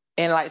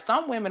 and like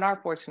some women are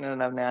fortunate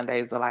enough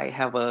nowadays to like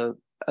have a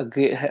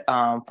good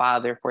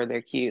father for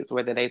their kids,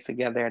 whether they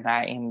together or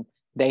not, and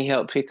they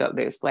help pick up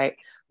that slack.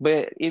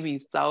 But it be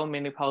so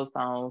many posts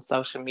on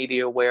social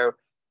media where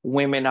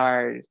women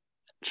are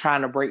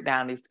trying to break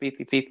down this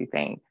 50-50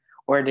 thing,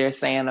 or they're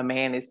saying a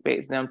man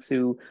expects them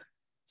to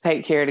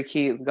take care of the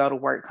kids, go to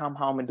work, come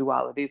home and do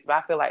all of this. But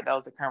I feel like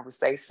those are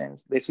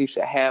conversations that you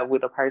should have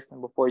with a person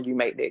before you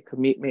make that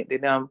commitment to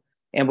them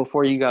and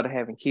before you go to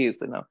having kids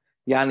with them.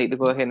 Y'all need to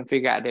go ahead and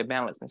figure out that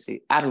balance and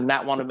shit. I do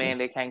not want a man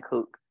that can't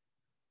cook.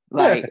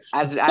 Like,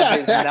 I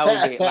just know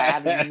that. Like, I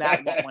do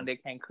not want one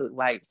that can't cook.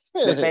 Like,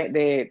 the fact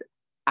that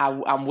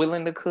I'm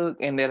willing to cook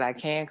and that I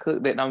can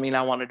cook, that don't mean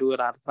I want to do it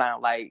all the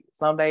time. Like,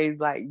 some days,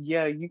 like,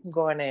 yeah, you can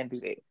go in there and do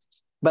that.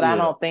 But I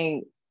don't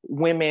think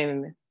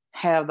women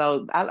have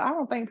those. I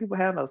don't think people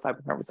have those type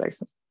of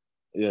conversations.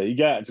 Yeah, you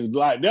got to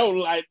like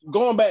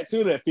going back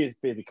to that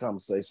 50-50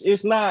 conversation.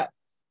 It's not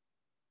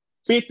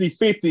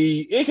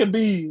 50-50. It could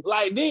be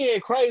like then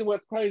crazy.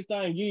 What the crazy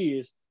thing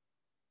is,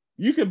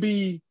 you could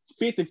be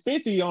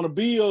 50-50 on the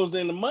bills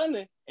and the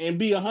money and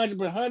be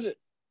 100%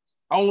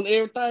 on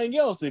everything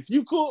else. If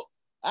you cook,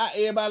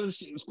 everybody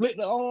split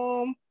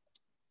the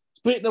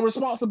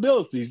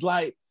responsibilities.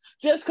 Like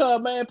just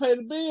cause man pay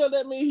the bill,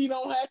 that means he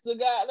don't have to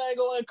goddamn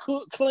go and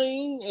cook,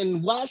 clean,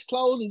 and wash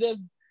clothes and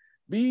just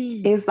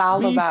be. It's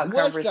all about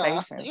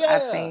conversation. Yeah. I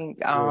think.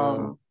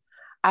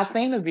 I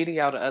seen a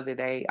video the other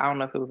day. I don't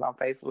know if it was on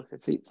Facebook or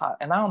TikTok,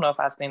 and I don't know if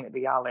I seen it to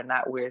y'all or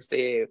not, where it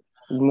said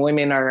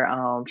women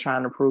are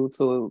trying to prove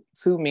to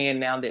men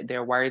now that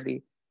they're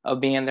worthy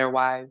of being their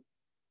wives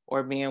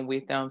or being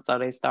with them, so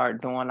they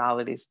start doing all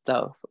of this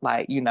stuff,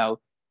 like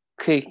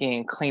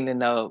cooking,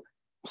 cleaning up,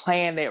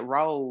 playing that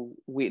role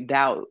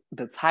without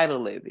the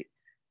title of it.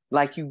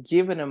 Like you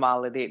giving them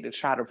all of that to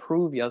try to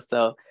prove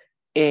yourself,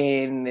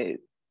 and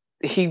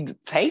he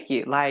take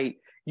it like.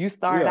 You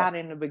start out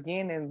in the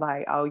beginning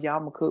like, oh, yeah,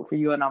 I'm going to cook for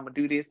you and I'm going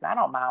to do this. And I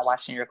don't mind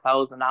washing your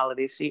clothes and all of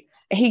this shit.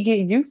 And he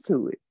get used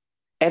to it.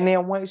 And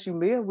then once you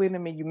live with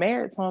him and you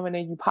married to him and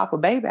then you pop a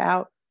baby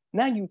out,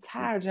 now you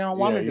tired. You don't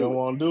want to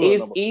do it.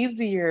 It's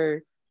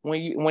easier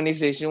when it's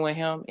just you and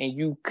him and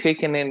you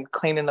cooking and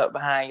cleaning up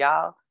behind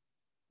y'all.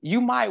 You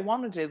might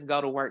want to just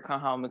go to work,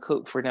 come home and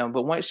cook for them.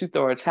 But once you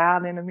throw a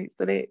child in the midst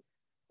of that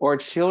or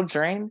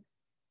children,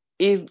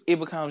 it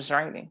becomes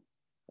draining.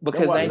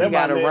 Because then you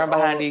got to run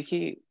behind these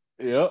kids.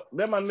 Yeah,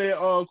 that's my next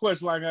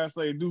question. Like I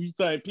say, do you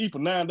think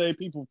nowadays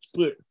people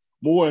put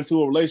more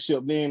into a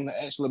relationship than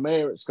actual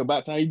marriage? Because by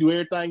the time you do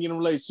everything in a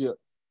relationship,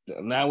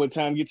 now when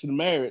time to get to the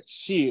marriage,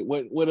 shit,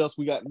 what else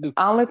we got to do?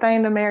 Only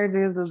thing the marriage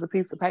is a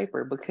piece of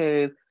paper,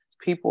 because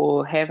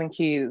people having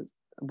kids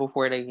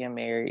before they get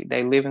married,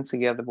 they living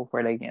together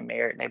before they get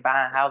married, they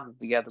buying houses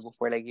together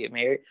before they get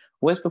married.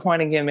 What's the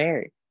point of getting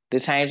married?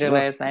 To change your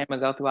last name and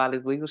go through all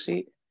this legal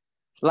shit?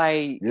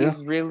 Like, it's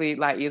really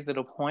like, is it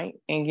a point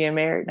in getting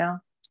married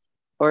now?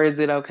 Or is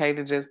it okay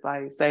to just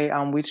like say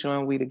I'm with you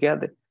and we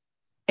together?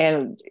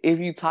 And if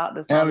you talk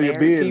to some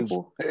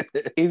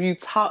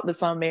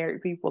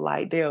married people,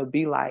 like they'll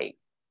be like,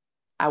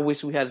 I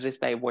wish we had just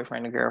stayed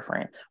boyfriend and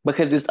girlfriend,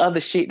 because there's other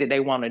shit that they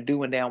want to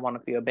do and they don't want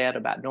to feel bad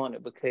about doing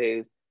it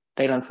because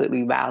they done took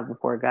these vows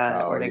before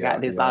God or they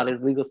got all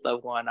this legal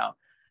stuff going on.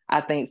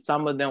 I think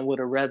some of them would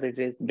have rather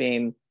just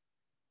been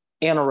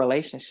in a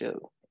relationship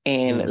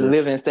and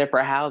live in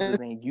separate houses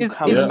and you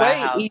come to my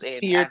house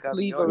and I go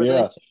to your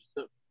relationship.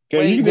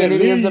 You can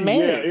just leave.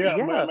 Marriage.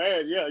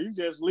 Marriage. Yeah, you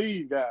just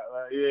leave, guys.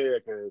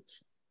 Because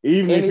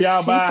even if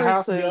y'all buy a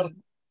house together,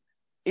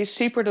 it's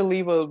cheaper to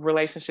leave a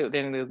relationship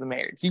than it is a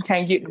marriage. You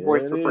can't get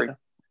divorced for free.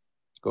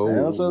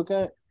 That's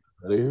okay.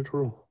 That is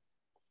true.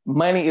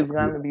 Money is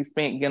going to be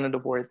spent getting a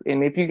divorce,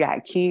 and if you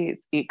got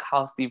kids, it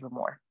costs even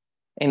more,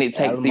 and it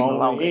takes even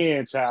longer.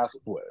 And child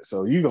support,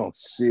 so you gonna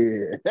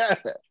shit.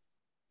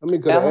 I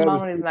mean,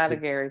 alimony is not a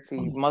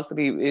guarantee. Most of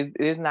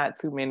it's not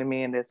too many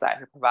men that's out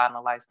here providing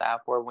a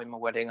lifestyle for women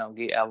where they're gonna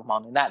get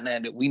alimony. Not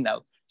none that we know.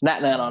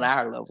 Not none on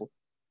our level.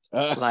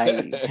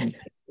 Like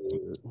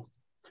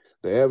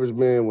the average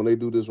man, when they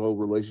do this whole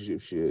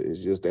relationship shit,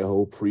 is just that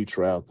whole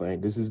pre-trial thing.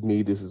 This is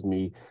me. This is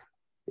me.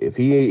 If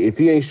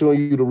he ain't showing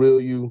you the real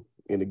you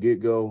in the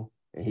get go,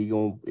 and he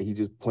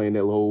just playing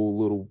that whole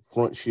little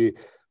front shit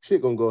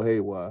gonna go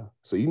haywire.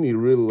 So you need to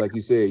really, like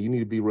you said, you need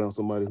to be around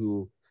somebody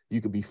who you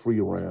could be free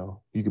around.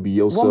 You could be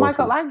yourself. Well,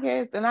 Michael, I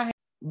guess,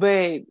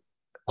 but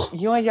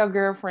you and your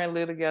girlfriend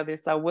live together.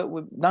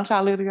 So don't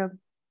y'all live together?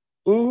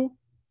 Mm-hmm.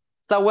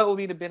 So what would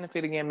be the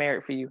benefit of getting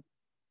married for you?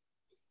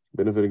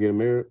 Benefit of getting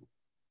married?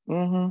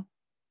 Mm-hmm.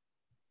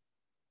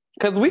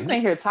 Because we sitting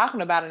here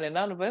talking about it and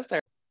none of us are.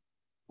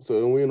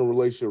 So we're in a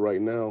relationship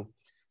right now.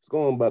 It's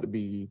going about to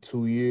be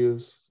 2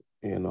 years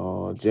in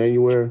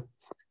January.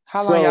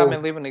 How long y'all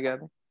been living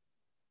together?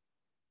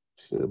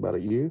 Shit, about a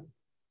year.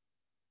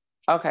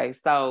 Okay,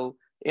 so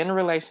in a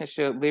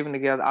relationship, living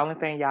together, only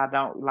thing y'all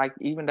don't like,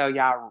 even though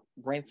y'all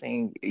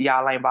renting,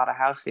 y'all ain't bought a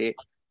house yet,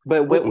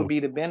 but what would be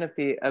the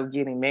benefit of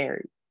getting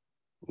married?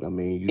 I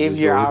mean, if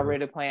you're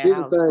already playing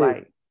house, like,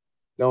 you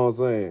know what I'm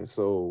saying?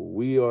 So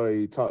we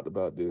already talked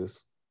about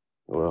this.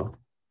 Well,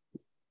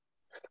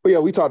 but yeah,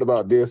 we talked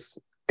about this.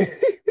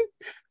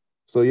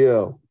 So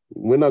yeah,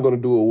 we're not going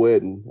to do a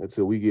wedding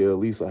until we get at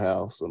least a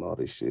house and all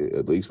this shit.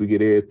 At least we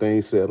get everything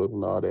settled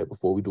and all that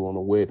before we do on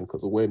a wedding,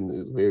 because a wedding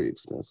is very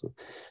expensive.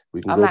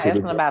 I'm not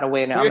asking about a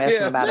wedding. I'm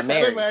asking about a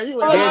marriage.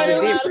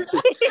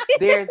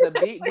 There's a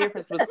big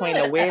difference between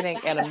a wedding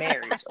and a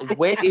marriage.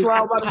 Okay,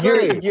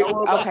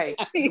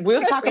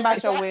 we'll talk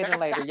about your wedding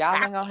later. Y'all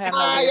ain't gonna have no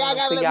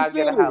wedding until y'all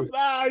get a house.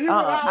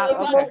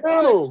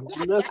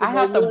 I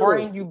have to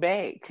bring you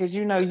back because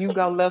you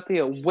go left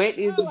field. What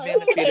is the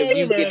benefit of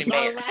you getting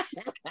married?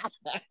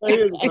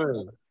 Here's the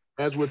thing.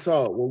 As we're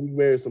taught, when we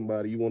marry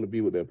somebody, you want to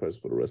be with that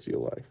person for the rest of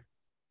your life.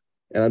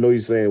 And I know you're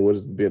saying, what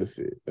is the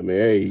benefit? I mean,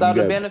 hey, so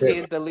the benefit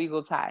is the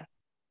legal tie.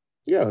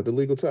 Yeah, the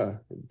legal tie.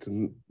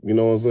 You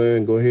know what I'm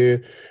saying? Go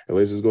ahead and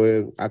let's just go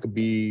ahead. I could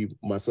be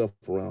myself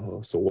around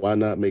her. So why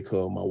not make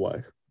her my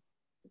wife?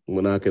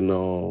 When I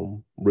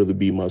can really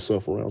be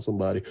myself around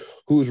somebody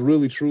who's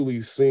really truly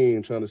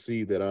trying to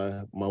see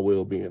that my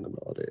well-being and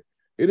all that.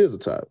 It is a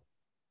type.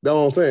 That's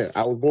what I'm saying.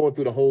 I was going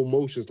through the whole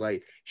motions,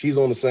 like she's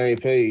on the same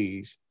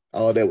page,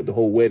 all that with the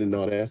whole wedding and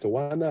all that. So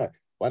why not?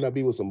 Why not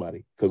be with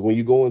somebody? Because when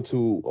you go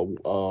into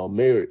a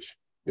marriage,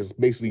 it's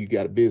basically you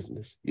got a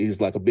business. It's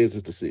like a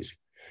business decision.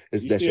 You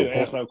still didn't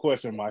answer a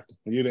question, Michael.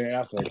 You didn't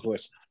answer a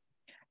question.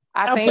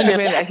 I think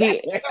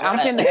I'm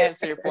finna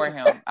answer it for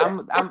him.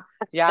 I'm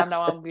y'all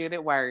know I'm good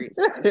at words.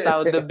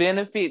 So the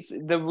benefits,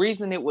 the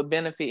reason it would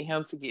benefit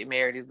him to get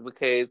married is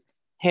because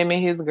him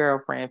and his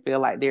girlfriend feel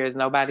like there is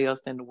nobody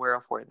else in the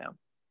world for them.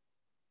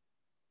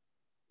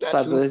 So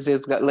let's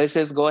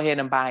just go ahead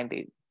and bind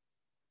it.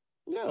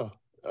 Yeah.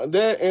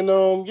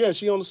 Yeah,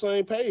 she on the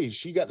same page.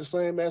 She got the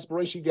same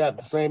aspiration, she got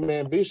the same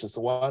ambition.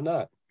 So why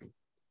not?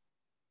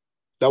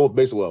 That was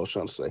basically what I was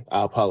trying to say.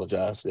 I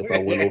apologize if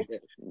I went over.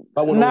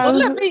 Well,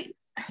 let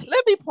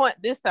me point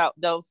this out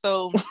though.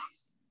 So,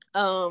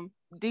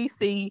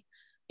 DC,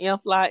 Young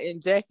Fly, and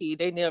Jackie,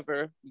 they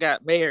never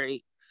got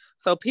married.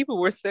 So people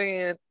were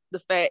saying the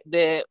fact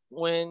that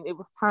when it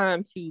was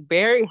time to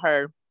bury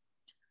her,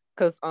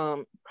 because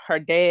her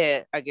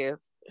dad, I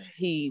guess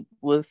he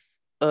was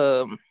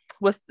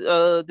what's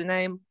the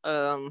name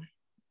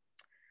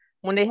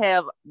when they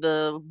have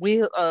the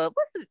will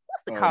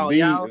what's the call,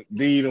 y'all?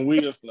 Deed and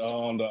will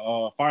on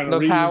the final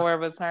the power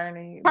of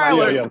attorney.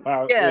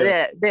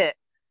 That.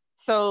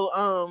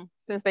 So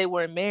since they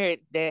were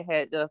married, they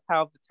had the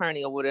power of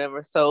attorney or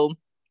whatever. So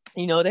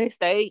they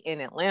stayed in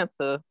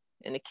Atlanta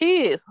and the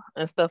kids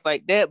and stuff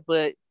like that,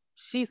 but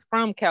she's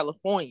from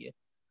California.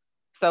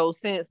 So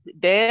since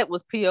dad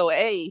was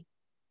POA,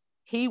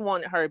 he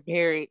wanted her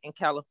buried in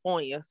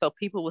California. So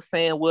people were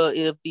saying, well,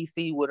 if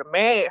DC would have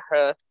married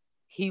her,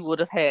 he would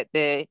have had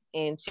that,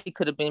 and she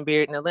could have been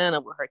buried in Atlanta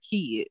with her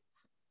kids.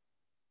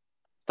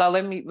 So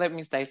let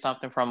me say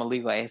something from a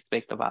legal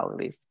aspect of all of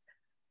this.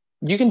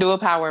 You can do a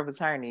power of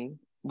attorney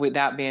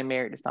without being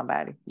married to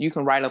somebody. You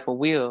can write up a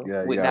will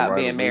without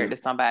being married to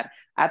somebody.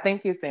 I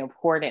think it's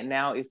important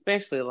now,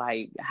 especially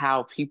like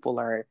how people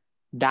are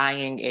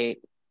dying at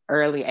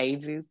early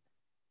ages,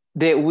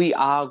 that we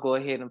all go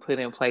ahead and put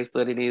in place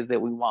what it is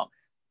that we want.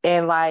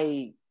 And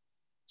like,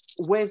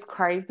 what's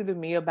crazy to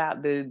me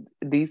about the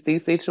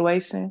DC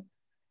situation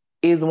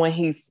is when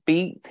he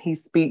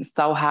speaks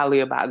so highly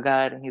about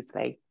God and his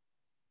faith.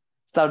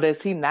 So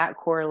does he not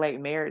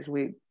correlate marriage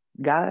with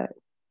God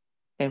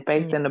and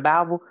faith in the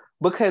Bible?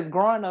 Because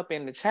growing up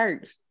in the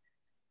church,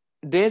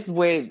 this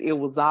way it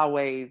was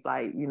always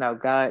like,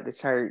 God, the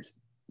church,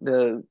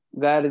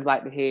 God is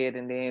like the head,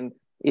 and then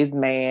it's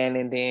man,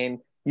 and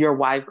then your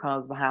wife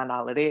comes behind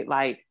all of that.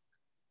 Like,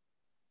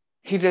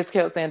 he just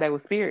kept saying they were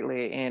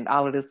spirit-led and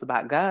all of this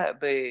about God,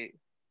 but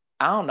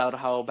I don't know the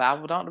whole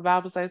Bible. Don't the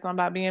Bible say something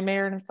about being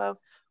married and stuff?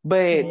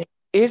 But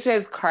it's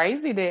just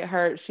crazy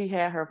that she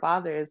had her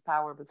father as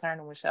power of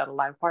attorney when she had a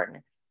life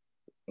partner,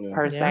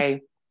 per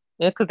se.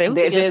 Yeah, because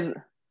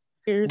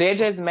that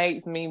just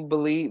makes me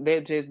believe,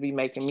 that just be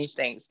making me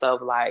think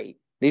stuff like,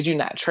 did you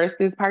not trust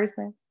this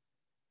person?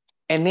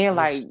 And then,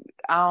 like,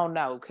 I don't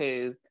know,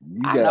 because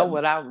I know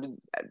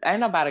ain't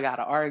nobody got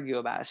to argue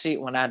about shit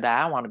when I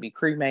die. I want to be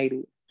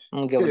cremated. I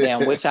don't give a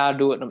damn what y'all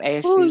do with them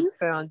ashes. Ooh, you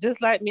sound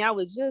just like me. I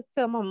was just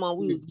telling my mom,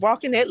 we was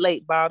walking that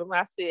lake bottom.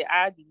 I said,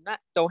 I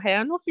don't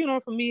have no funeral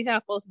for me.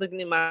 Have folks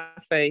looking in my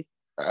face.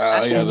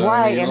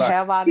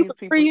 Have all these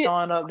people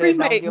showing up that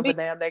don't give a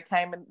damn.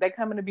 They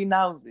coming to be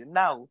nosy.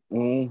 No,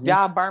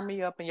 y'all burn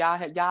me up and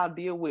y'all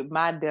deal with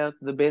my death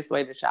the best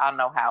way that y'all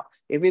know how.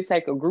 If it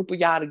take a group of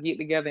y'all to get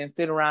together and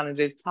sit around and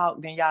just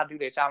talk, then y'all do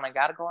that. Y'all ain't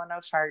gotta go in no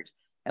church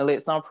and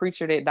let some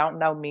preacher that don't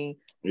know me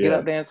get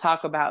up there and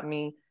talk about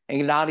me,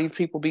 and all these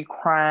people be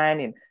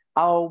crying and,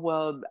 oh,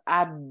 well,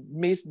 I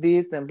missed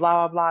this and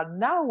blah blah blah.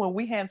 No, when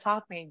we hadn't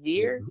talked in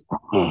years.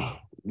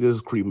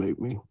 Just cremate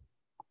me.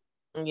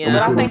 Yeah,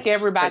 but I think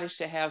everybody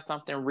should have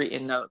something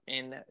written up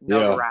and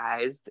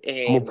notarized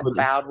and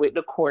filed with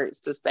the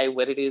courts to say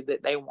what it is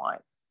that they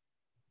want.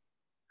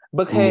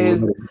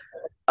 Because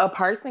a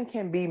person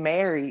can be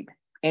married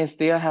and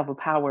still have a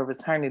power of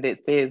attorney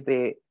that says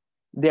that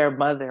their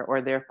mother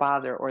or their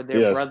father or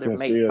their brother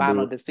makes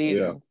final decisions.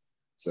 Yeah.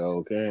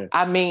 So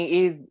I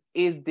mean,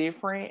 it's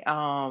different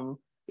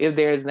if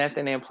there's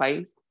nothing in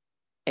place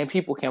and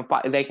people can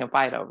fight, they can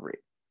fight over it.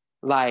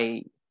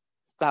 Like,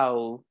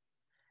 so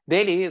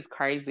that is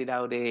crazy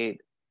though, that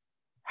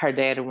her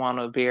daddy want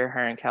to bury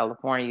her in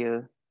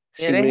California.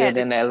 She lived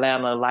in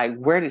Atlanta. Like,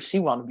 where did she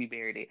want to be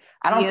buried at?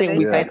 I don't think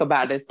we think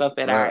about this stuff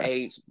at our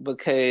age,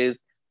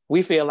 because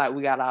we feel like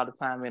we got all the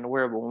time in the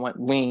world, but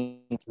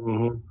we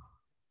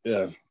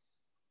Yeah,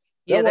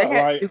 they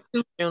had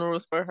 2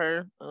 funerals for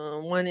her.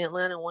 One in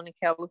Atlanta, one in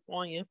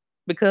California,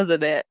 because of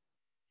that.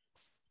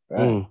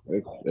 It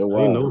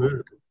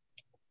was.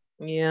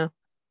 Yeah.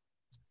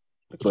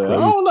 So, I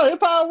don't know. It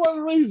probably wasn't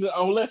the reason,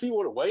 unless he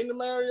would have waited to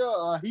marry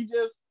her. He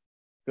just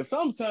Cause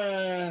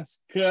sometimes,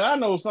 I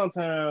know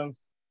sometimes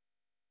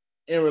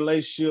in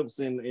relationships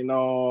and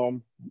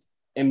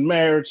in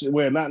marriage,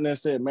 well, not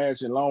necessarily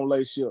marriage, in long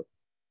relationship,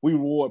 we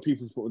reward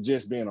people for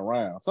just being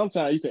around.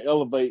 Sometimes you can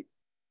elevate,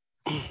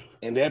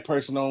 and that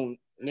person don't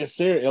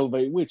necessarily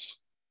elevate with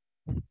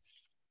you.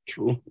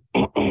 True.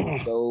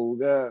 So,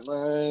 God,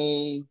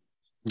 man.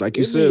 Like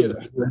you said,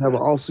 you have an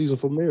off season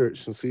for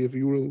marriage and see if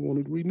you really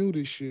want to renew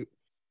this shit.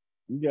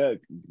 You got,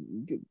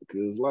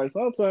 because like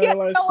sometimes, yeah,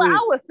 like so shit.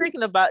 I was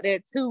thinking about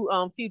that too.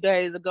 A few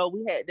days ago,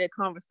 we had that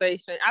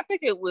conversation. I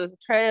think it was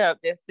Trav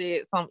that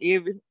said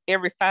something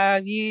every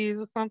 5 years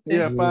or something.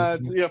 Yeah,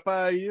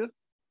 5 years.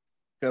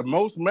 Because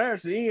most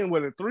marriages end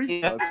with a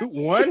 3, Yeah. 2,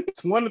 1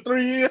 to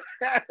 3 years.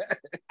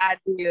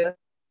 Idea.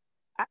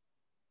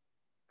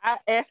 I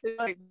actually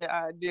like the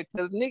idea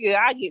because nigga,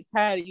 I get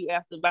tired of you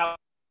after about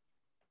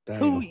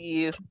 2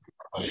 years.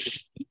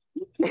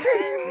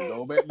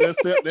 Go back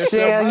that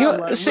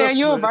Shell,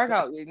 you a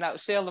Virgo. No,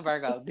 Shell a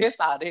Virgo. This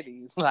all it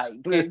is. Like,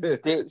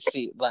 this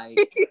shit. Like,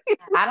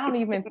 I don't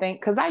even think,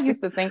 because I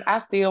used to think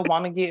I still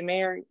want to get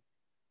married.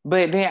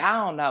 But then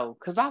I don't know,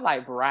 because I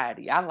like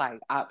variety. I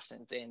like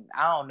options. And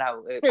I don't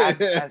know.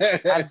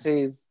 I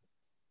just,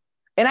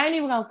 and I ain't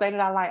even going to say that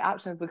I like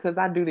options because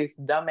I do this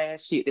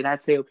dumbass shit that I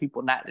tell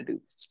people not to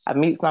do. I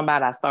meet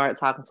somebody, I start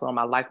talking to them,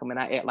 I like them, and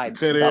I act like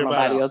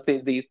nobody else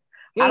is this.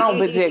 I don't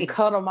but just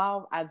cut them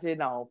off. I just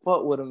don't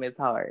fuck with them as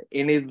hard.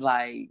 And it's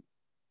like,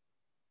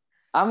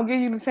 I'm going to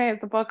give you the chance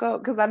to fuck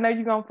up because I know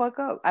you're going to fuck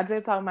up. I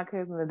just told my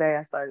cousin today,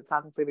 I started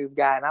talking to this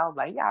guy and I was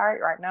like, yeah, all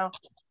right now.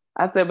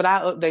 I said, but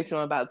I'll update you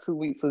in about 2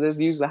 weeks. So that's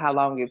usually how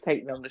long it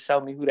takes them to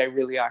show me who they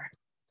really are.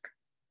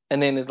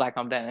 And then it's like,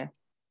 I'm done.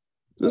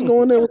 Just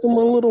go in there with them a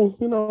little,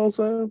 you know what I'm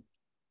saying?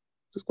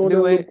 Just go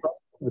in there.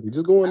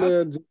 Just go in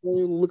there, just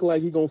look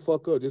like he gonna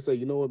fuck up. Just say,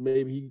 you know what,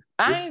 maybe he.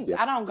 I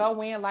don't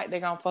go in like they're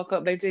gonna fuck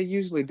up. They just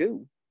usually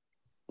do.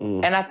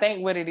 And I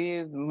think what it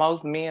is,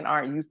 most men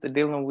aren't used to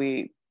dealing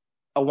with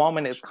a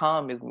woman as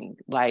calm as me.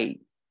 Like,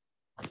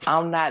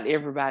 I'm not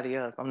everybody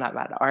else. I'm not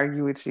about to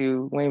argue with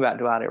you. We ain't about to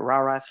do all that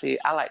rah-rah shit.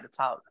 I like to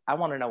talk. I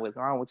want to know what's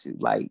wrong with you.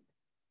 Like,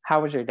 how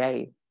was your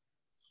day?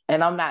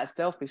 And I'm not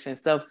selfish and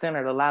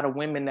self-centered. A lot of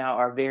women now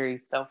are very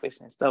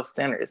selfish and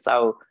self-centered.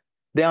 So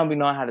they don't be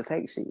knowing how to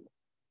take shit.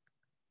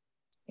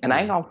 And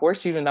I ain't gonna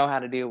force you to know how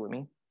to deal with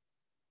me.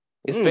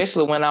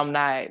 Especially when I'm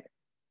not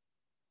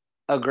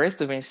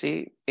aggressive and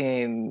shit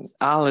and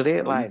all of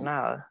that. Like,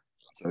 nah.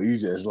 So you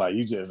just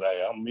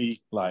hey, I'm me,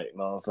 like, you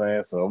know what I'm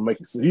saying? So make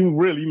it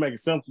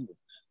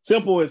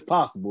simple as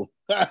possible.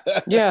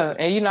 Yeah,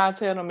 and I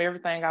tell them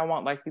everything I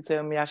want, like you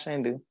tell me I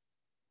shouldn't do.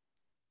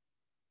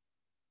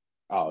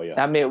 Oh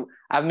yeah.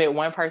 I met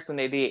one person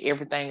that did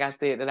everything I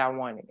said that I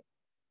wanted.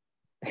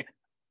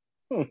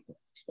 And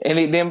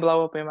it didn't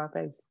blow up in my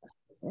face.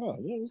 Oh,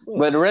 yeah,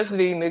 but the rest of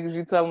these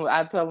niggas,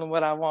 I tell them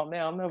what I want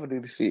now, I'll never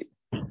do the shit.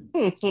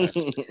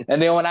 And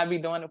then when I be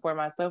doing it for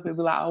myself, it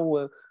be like, oh,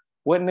 well,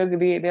 what nigga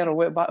did that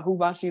or who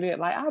bought you that?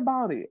 Like, I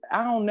bought it.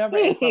 I don't never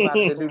ask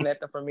somebody to do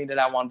nothing for me that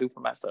I want to do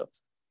for myself.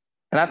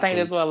 And I think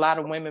that's what a lot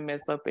of women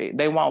mess up at.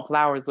 They want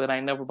flowers, but they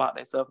never bought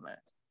themselves none.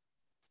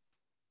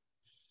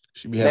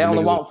 They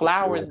only want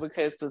flowers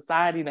because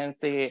society done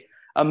said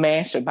a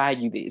man should buy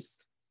you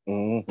this.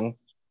 Mm-hmm.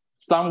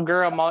 Some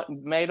girl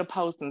made a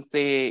post and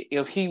said,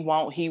 if he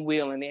won't, he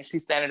will. And then she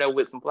standing there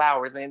with some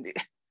flowers. And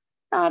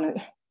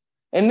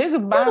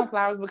niggas buying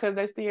flowers because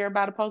they see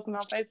everybody posting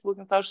on Facebook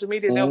and social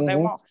media. That's what they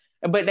want.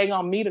 But they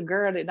gonna meet a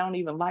girl that don't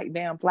even like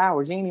damn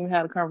flowers. You ain't even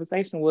had a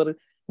conversation with her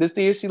to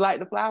see if she like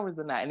the flowers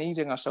or not. And then you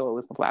just gonna show her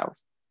with some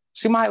flowers.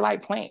 She might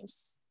like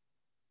plants.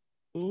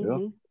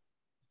 Mm-hmm.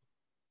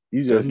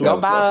 You just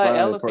go buy an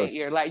elephant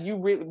ear. Like, you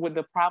really, with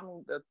the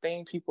problem, the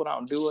thing people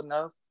don't do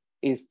enough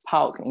is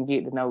talk and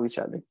get to know each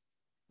other.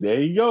 There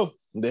you go.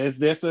 That's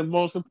the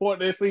most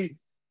important. See,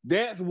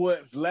 that's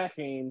what's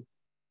lacking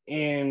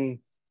in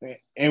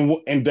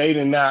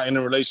dating now in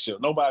a relationship.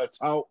 Nobody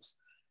talks.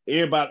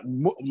 Everybody,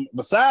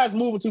 besides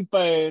moving too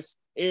fast,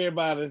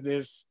 everybody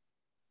just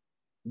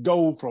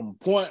go from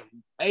point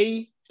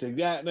A to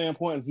goddamn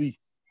point Z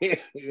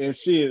and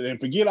shit, and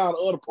forget all the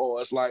other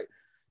parts.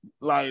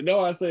 Like no,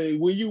 I say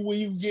when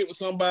you get with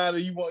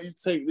somebody, you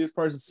take this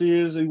person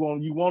seriously.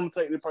 You want to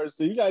take this person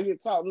seriously. You gotta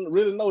get taught to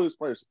really know this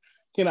person.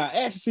 Can I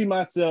actually see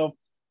myself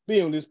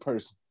being with this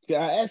person?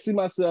 Can I actually see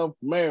myself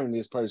marrying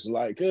this person?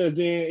 Like, cause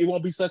then it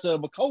won't be such a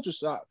culture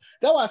shock.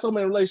 That's why so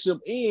many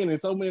relationships end and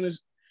so many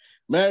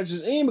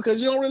marriages end,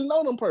 because you don't really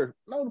know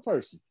the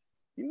person.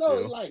 You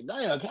know, like,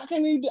 damn, I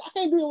can't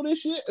deal with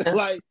this shit.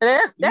 Like,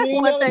 that's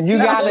one thing. You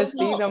gotta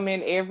see them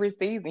in every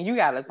season. You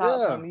gotta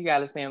talk to them. You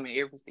gotta see them in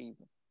every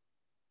season.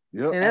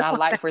 Yep. And I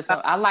like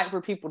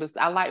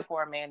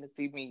for a man to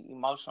see me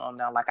emotional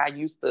now. Like, I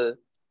used to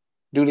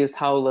do this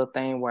whole little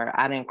thing where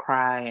I didn't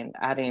cry and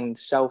I didn't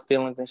show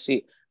feelings and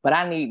shit. But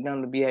I need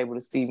them to be able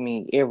to see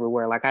me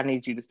everywhere. Like, I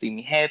need you to see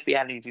me happy.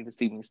 I need you to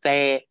see me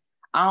sad.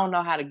 I don't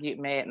know how to get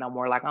mad no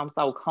more. Like, I'm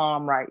so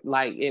calm, right?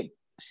 Like,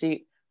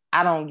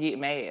 I don't get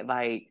mad.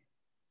 Like,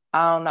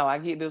 I don't know. I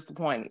get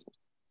disappointed.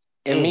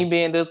 And me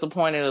being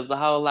disappointed is a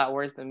whole lot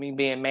worse than me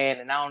being mad,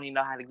 and I don't even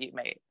know how to get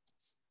mad.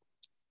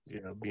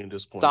 Yeah, being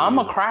disappointed. So I'm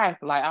gonna cry.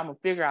 Like, I'm gonna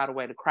figure out a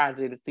way to cry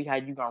to see how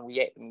you gonna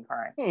react to me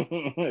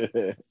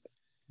crying.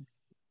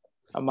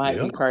 I might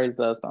be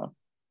crazy or something.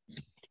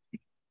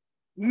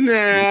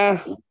 Nah,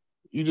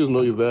 you just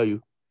know your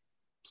value.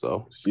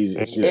 So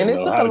it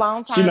took a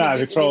long time. She not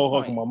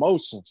control her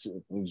emotions.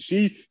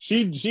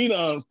 She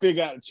done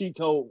figure out the cheat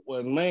code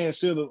what a man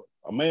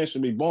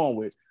should be born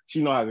with.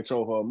 She know how to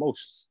control her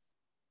emotions.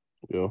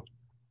 Yeah.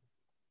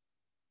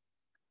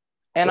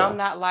 And I'm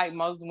not like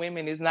most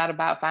women. It's not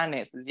about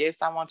finances. Yes,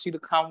 I want you to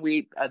come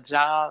with a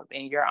job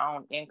and your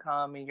own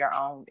income and your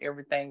own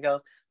everything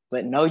else.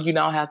 But no, you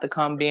don't have to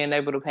come being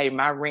able to pay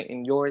my rent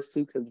and yours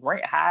too, because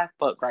rent high as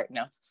fuck right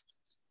now.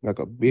 Like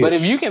a bitch. But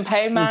if you can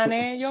pay mine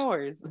and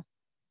yours,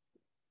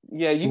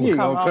 yeah, you can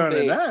come home. Turn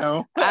it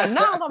down. I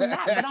know I'm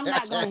not, but I'm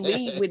not gonna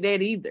lead with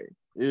that either.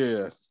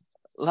 Yeah.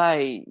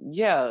 Like,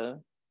 yeah,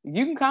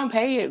 you can come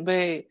pay it,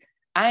 but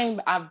I've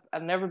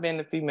never been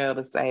the female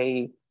to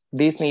say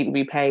this need to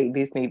be paid,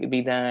 this need to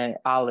be done,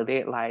 all of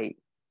that. Like,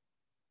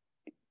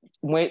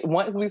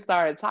 once we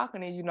started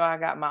talking, and I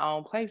got my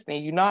own place,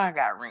 then I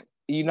got rent,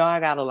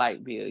 I got a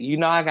light bill,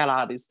 I got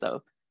all this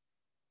stuff.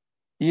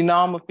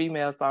 I'm a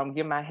female, so I'm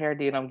getting my hair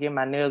did, I'm getting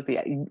my nails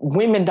did.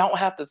 Women don't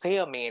have to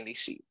tell men this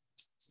shit.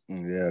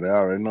 Yeah, they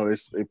already know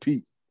they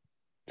peak.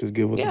 Just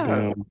give us the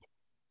damn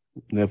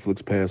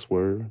Netflix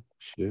password.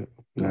 Shit.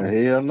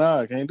 Hell no,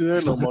 I can't do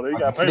that no more. They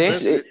got to pay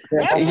that shit.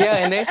 Yeah,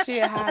 and that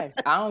shit high.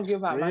 I don't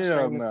give out my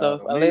streaming stuff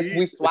unless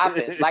we swap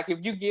it. Like, if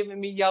you giving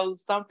me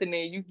something,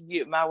 then you can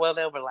get my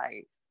whatever.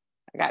 Like,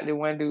 I got the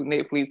one dude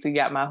Netflix, he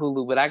got my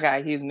Hulu, but I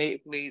got his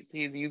Netflix,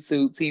 his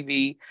YouTube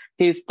TV,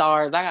 his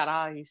stars. I got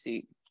all his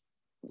shit.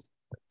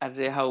 I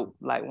just hope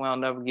like we'll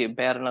never get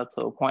bad enough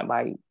to a point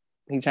like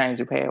he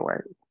changed the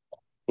password.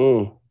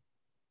 I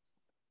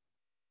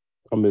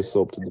miss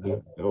soap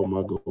today. That was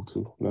my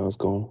go-to. Now it's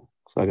gone.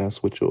 So I gotta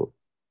switch up.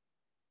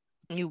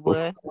 You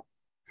would?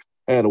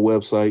 I had a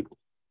website,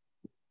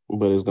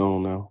 but it's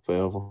gone now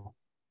forever.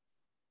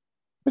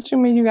 What you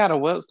mean you got a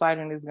website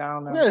and it's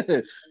gone now? Yeah,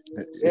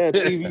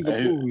 TV,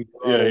 the movie.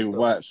 Yeah, he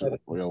watched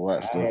it. We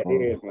watched it.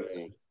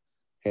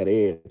 Had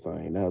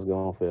everything. Now it's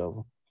gone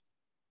forever.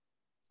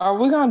 Are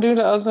we gonna do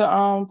the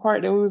other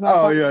part that we was on?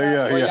 Oh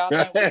yeah. Y'all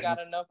think we got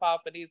enough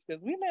off of these?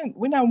 Because we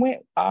done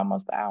went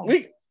almost an hour.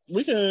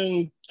 We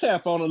can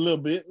tap on a little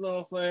bit, you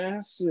know what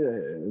I'm saying? Shit.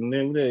 And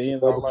then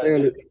double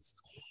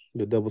standards.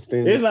 The double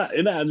standard.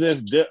 It's not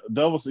just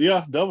double.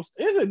 Yeah, double. Is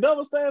it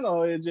double standard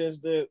or it's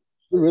just that? It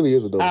really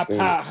is a double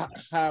standard.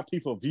 How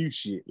people view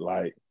shit.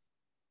 Like,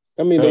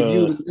 I mean, they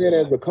view the man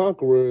as the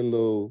conqueror and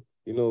the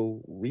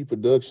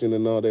reproduction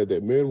and all that.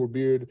 That men were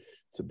reared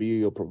to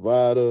be a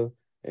provider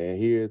and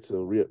here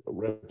to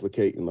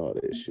replicate and all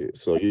that shit.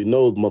 So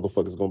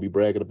motherfuckers gonna be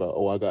bragging about,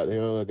 I got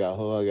her, I got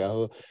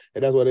her.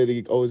 And that's why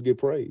they always get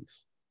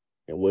praise.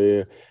 And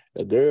where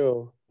a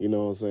girl,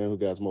 who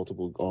got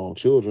multiple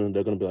children,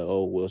 they're gonna be like,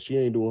 oh, well, she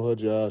ain't doing her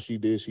job, she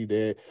did, she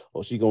that,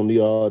 or she gonna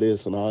need all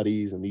this and all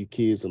these and these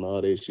kids and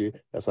all that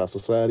shit. That's how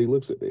society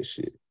looks at that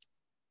shit.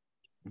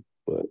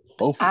 But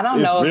I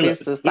don't know if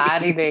it's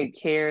society that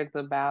cares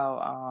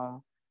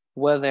about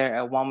whether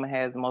a woman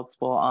has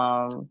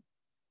multiple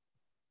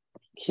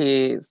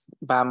kids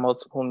by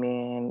multiple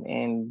men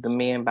and the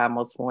men by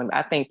multiple women.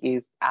 I think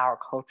it's our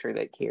culture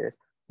that cares.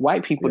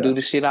 White people do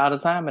the shit all the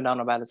time and don't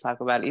nobody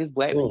talk about it. It's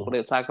black people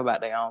that talk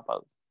about their own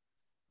folks.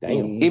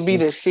 Damn. It be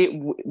the shit.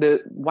 The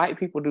white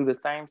people do the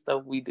same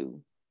stuff we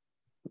do.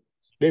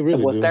 They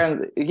really do.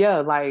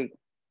 Like,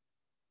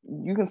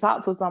 you can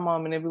talk to some of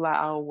them and they be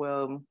like, oh,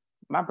 well,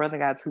 my brother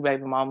got 2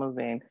 baby mamas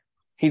and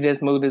he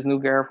just moved his new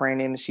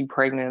girlfriend in and she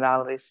pregnant and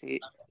all this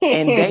shit.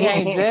 And they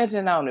ain't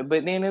judging on it.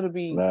 But then it'll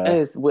be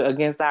us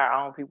against our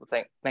own people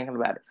thinking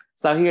about it.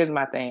 So here's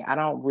my thing. I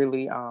don't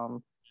really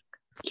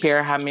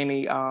care how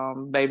many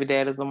baby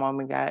daddies a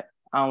woman got.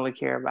 I only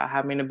care about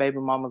how many baby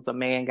mamas a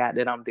man got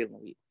that I'm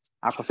dealing with.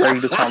 I prefer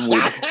you to come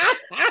with it.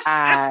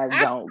 I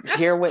don't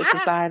care what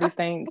society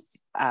thinks.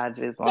 I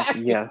just want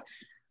to,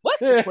 What's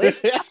the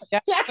question?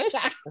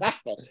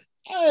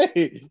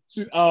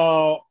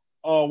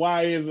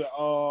 Why is it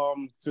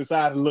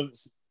society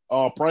looks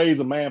praise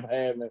a man for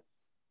having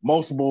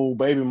multiple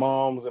baby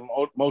moms and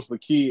multiple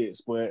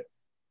kids, but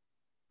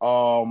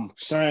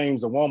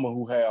shames a woman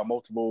who have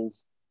multiple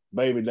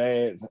baby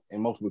dads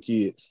and multiple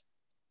kids?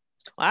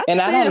 I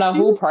don't know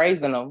who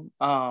praising them.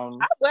 I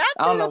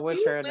don't know what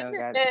children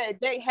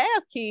they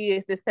have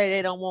kids that say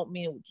they don't want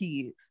men with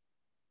kids.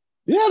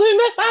 Yeah, then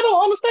I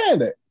don't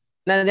understand that.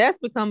 Now that's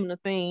becoming a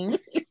thing.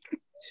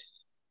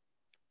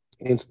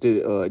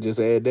 Instead, just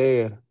add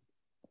dad.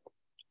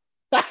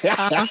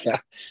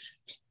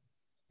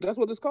 That's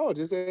what it's called.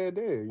 Just add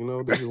dad.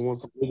 This is one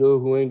nigga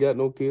who ain't got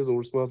no kids or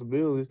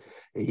responsibilities,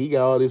 and he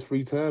got all this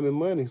free time and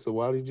money. So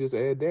why don't you just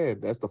add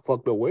dad? That's the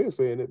fucked up way of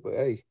saying it, but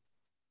hey.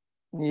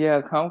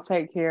 Yeah, come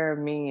take care of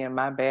me and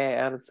my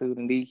bad attitude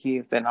and these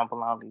kids that don't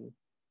belong to you.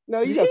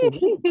 No, you got some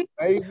good.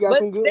 Hey, you got But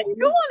some good they women.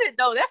 doing it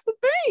though. That's the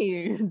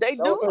thing. They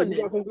doing You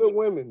got it. some good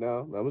women. Now,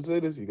 I'm gonna say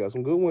this: you got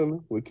some good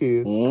women with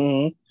kids.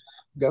 Mm-hmm.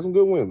 You got some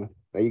good women.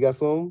 Now you got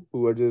some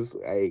who are just,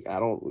 hey, I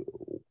don't.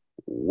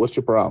 What's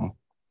your problem?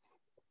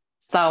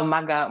 So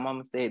my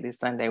godmama said this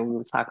Sunday we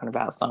were talking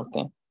about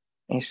something,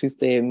 and she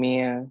said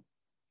men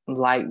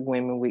like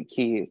women with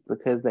kids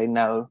because they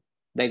know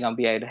they're gonna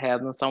be able to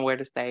have them somewhere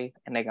to stay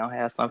and they're gonna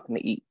have something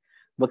to eat.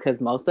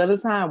 Because most of the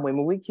time,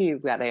 women with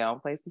kids got their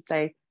own place to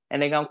stay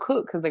and they're gonna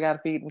cook because they gotta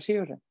feed them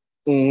children.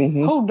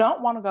 Mm-hmm. Who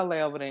don't want to go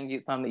lay over there and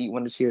get something to eat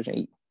when the children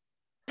eat?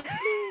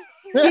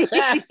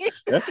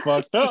 That's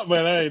fucked up,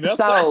 man. Hey, that's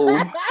So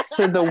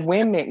to the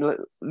women,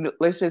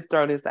 let's just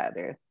throw this out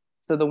there.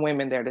 To the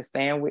women there to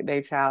stand with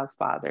their child's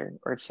father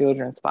or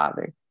children's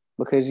father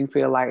because you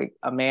feel like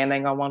a man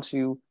ain't gonna want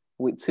you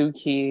with 2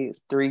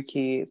 kids, 3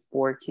 kids,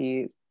 4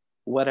 kids,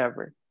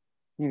 whatever.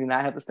 You do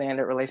not have to stay in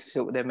that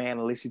relationship with that man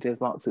unless you just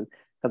want to.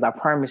 Because I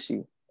promise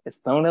you, as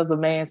soon as a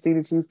man see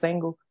that you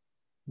single,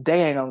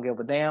 they ain't gonna give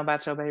a damn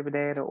about your baby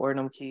daddy or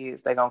them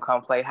kids. They gonna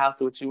come play house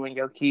with you and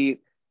your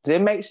kids.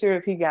 Just make sure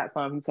if he got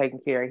something, he's taking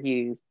care of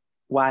his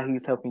while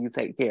he's helping you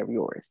take care of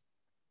yours.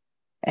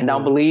 And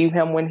don't believe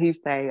him when he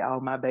say, oh,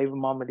 my baby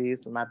mama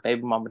this and my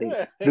baby mama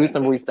this. Do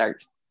some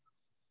research.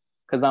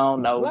 Because I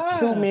don't know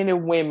too many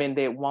women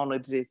that want to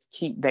just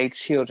keep their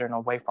children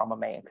away from a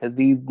man because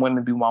these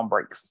women be want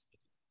breaks.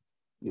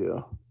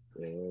 Yeah.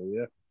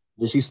 Yeah.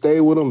 Did she stay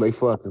with him? They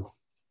fucking.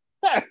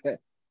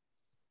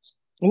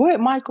 What,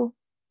 Michael?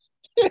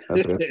 I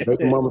said,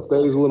 baby mama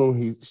stays with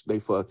him,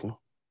 they fucking.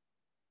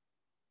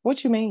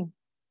 What you mean?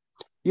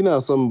 You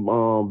know,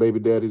 some baby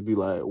daddies be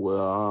like,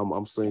 well,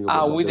 I'm single.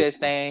 Oh, we just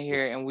staying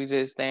here and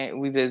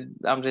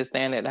I'm just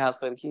staying at the house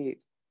for the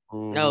kids.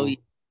 Mm-hmm. Oh,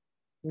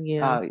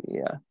 yeah. Oh,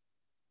 yeah.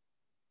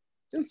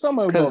 And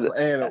somebody supposed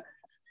to add up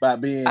by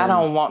being. I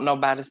don't want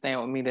nobody staying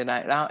with me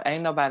tonight.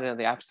 Ain't nobody of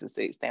the opposite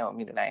sex staying with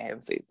me tonight and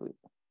having sex with.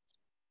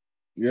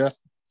 Yeah.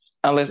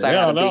 Unless I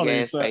got a big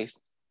ass space.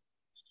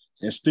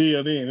 And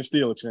still then, it's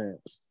still a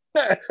chance.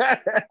 I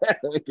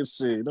can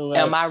see.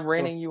 Am I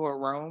renting you a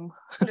room?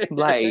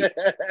 Like,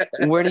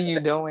 what are you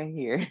doing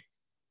here?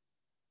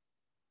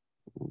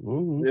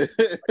 Mm-hmm.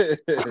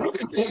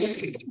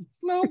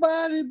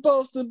 Nobody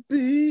supposed to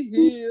be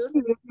here.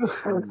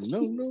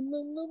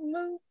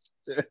 No.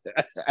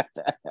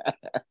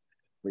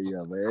 But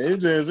yeah, man,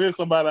 it's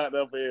somebody out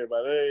there for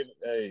everybody.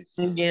 Hey,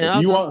 yeah,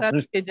 if you want,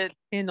 it just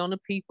depend on the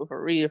people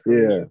for real.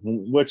 Real.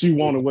 What you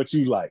want and what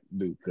you like to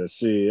do. Because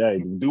shit,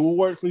 hey, do what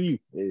works for you.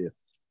 Yeah.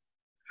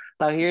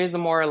 So here's the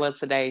moral of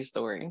today's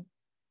story.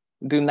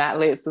 Do not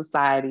let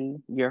society,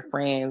 your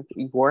friends,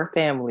 your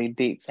family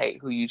dictate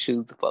who you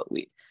choose to fuck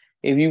with.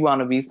 If you want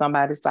to be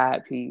somebody's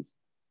side piece,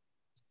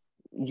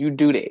 you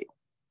do that.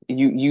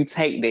 You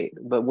take that.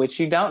 But what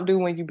you don't do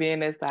when you be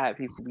in that side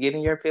piece is get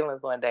in your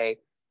feelings one day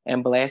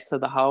and blast to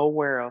the whole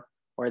world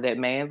or that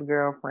man's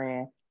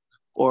girlfriend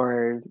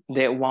or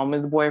that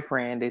woman's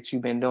boyfriend that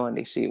you've been doing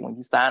this shit. When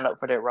you sign up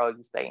for that role,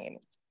 you stay in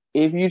it.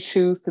 If you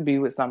choose to be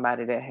with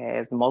somebody that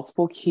has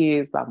multiple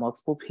kids by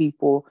multiple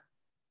people,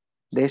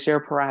 that's your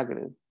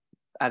prerogative.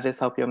 I just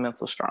hope your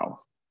mental strong.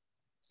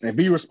 And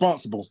be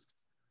responsible.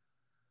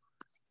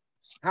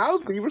 How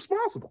be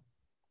responsible?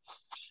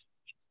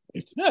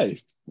 If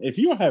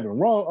you're having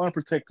raw,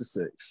 unprotected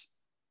sex,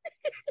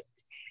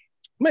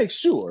 make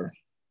sure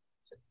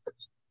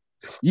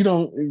you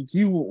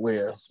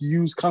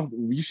use condoms.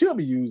 You should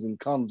be using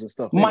condoms and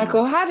stuff.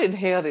 Michael, anyway. how the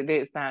hell did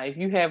that sound? If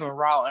you having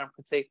raw,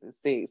 unprotected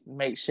sex,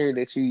 make sure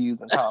that you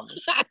using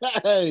condoms.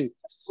 Hey,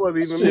 what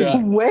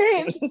even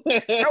What?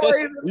 That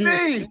wasn't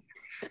even me.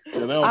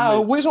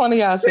 Oh, which one of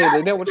y'all said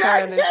it? They were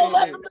trying to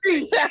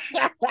say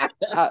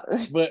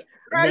that. But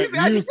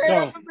use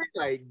condoms.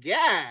 Like,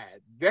 God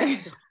damn.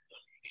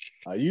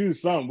 I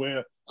use some.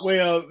 Well,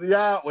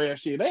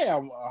 shit, they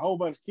have a whole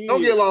bunch of kids.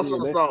 Don't get lost in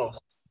the song.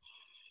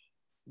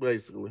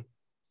 Basically.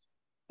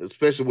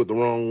 Especially with the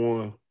wrong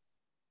one.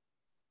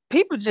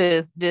 People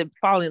just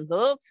fall in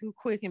love too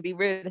quick and be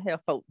ready to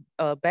have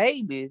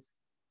babies.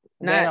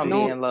 They don't be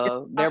in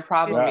love. Their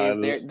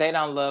problem is they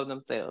don't love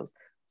themselves.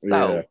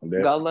 So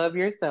go love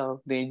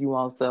yourself. Then you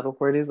won't settle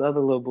for this other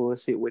little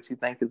bullshit, what you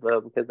think is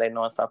love, because they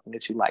know something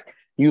that you like.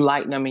 You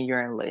like them and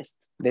you're enlisted.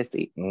 That's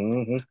it.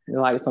 Mm-hmm.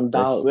 You're like some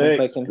dogs and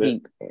fucking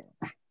heat.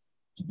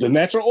 The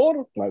natural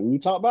order, like we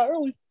talked about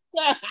earlier.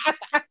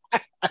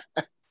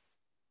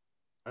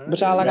 But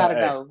y'all, I gotta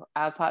go.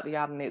 I'll talk to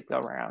y'all the next go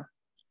round.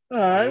 All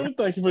right. Well,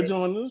 thank you for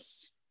joining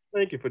us.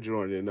 Thank you for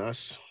joining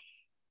us.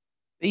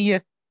 Yeah.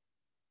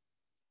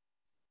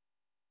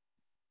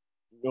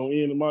 You gonna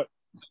end the mic?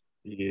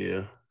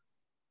 Yeah.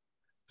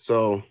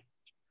 So,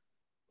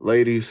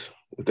 ladies,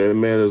 if that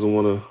man doesn't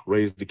want to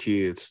raise the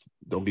kids,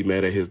 don't be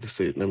mad at his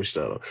decision. Let me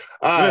start off.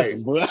 All right.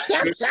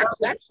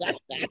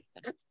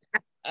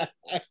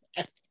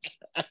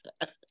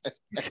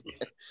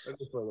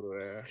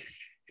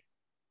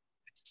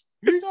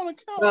 You're gonna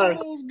counsel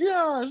those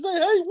guys. They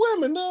hate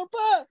women. They're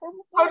bad.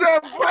 I'm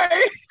just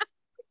playing.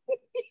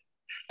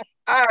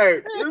 All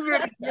right. This is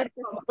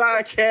a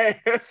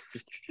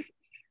podcast.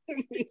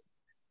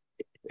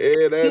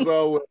 And as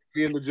always,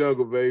 be in the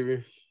jungle,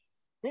 baby.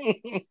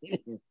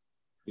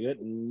 Good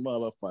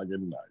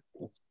motherfucking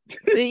night.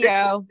 See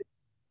y'all.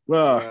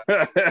 Well,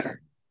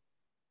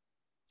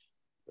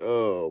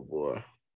 Oh boy.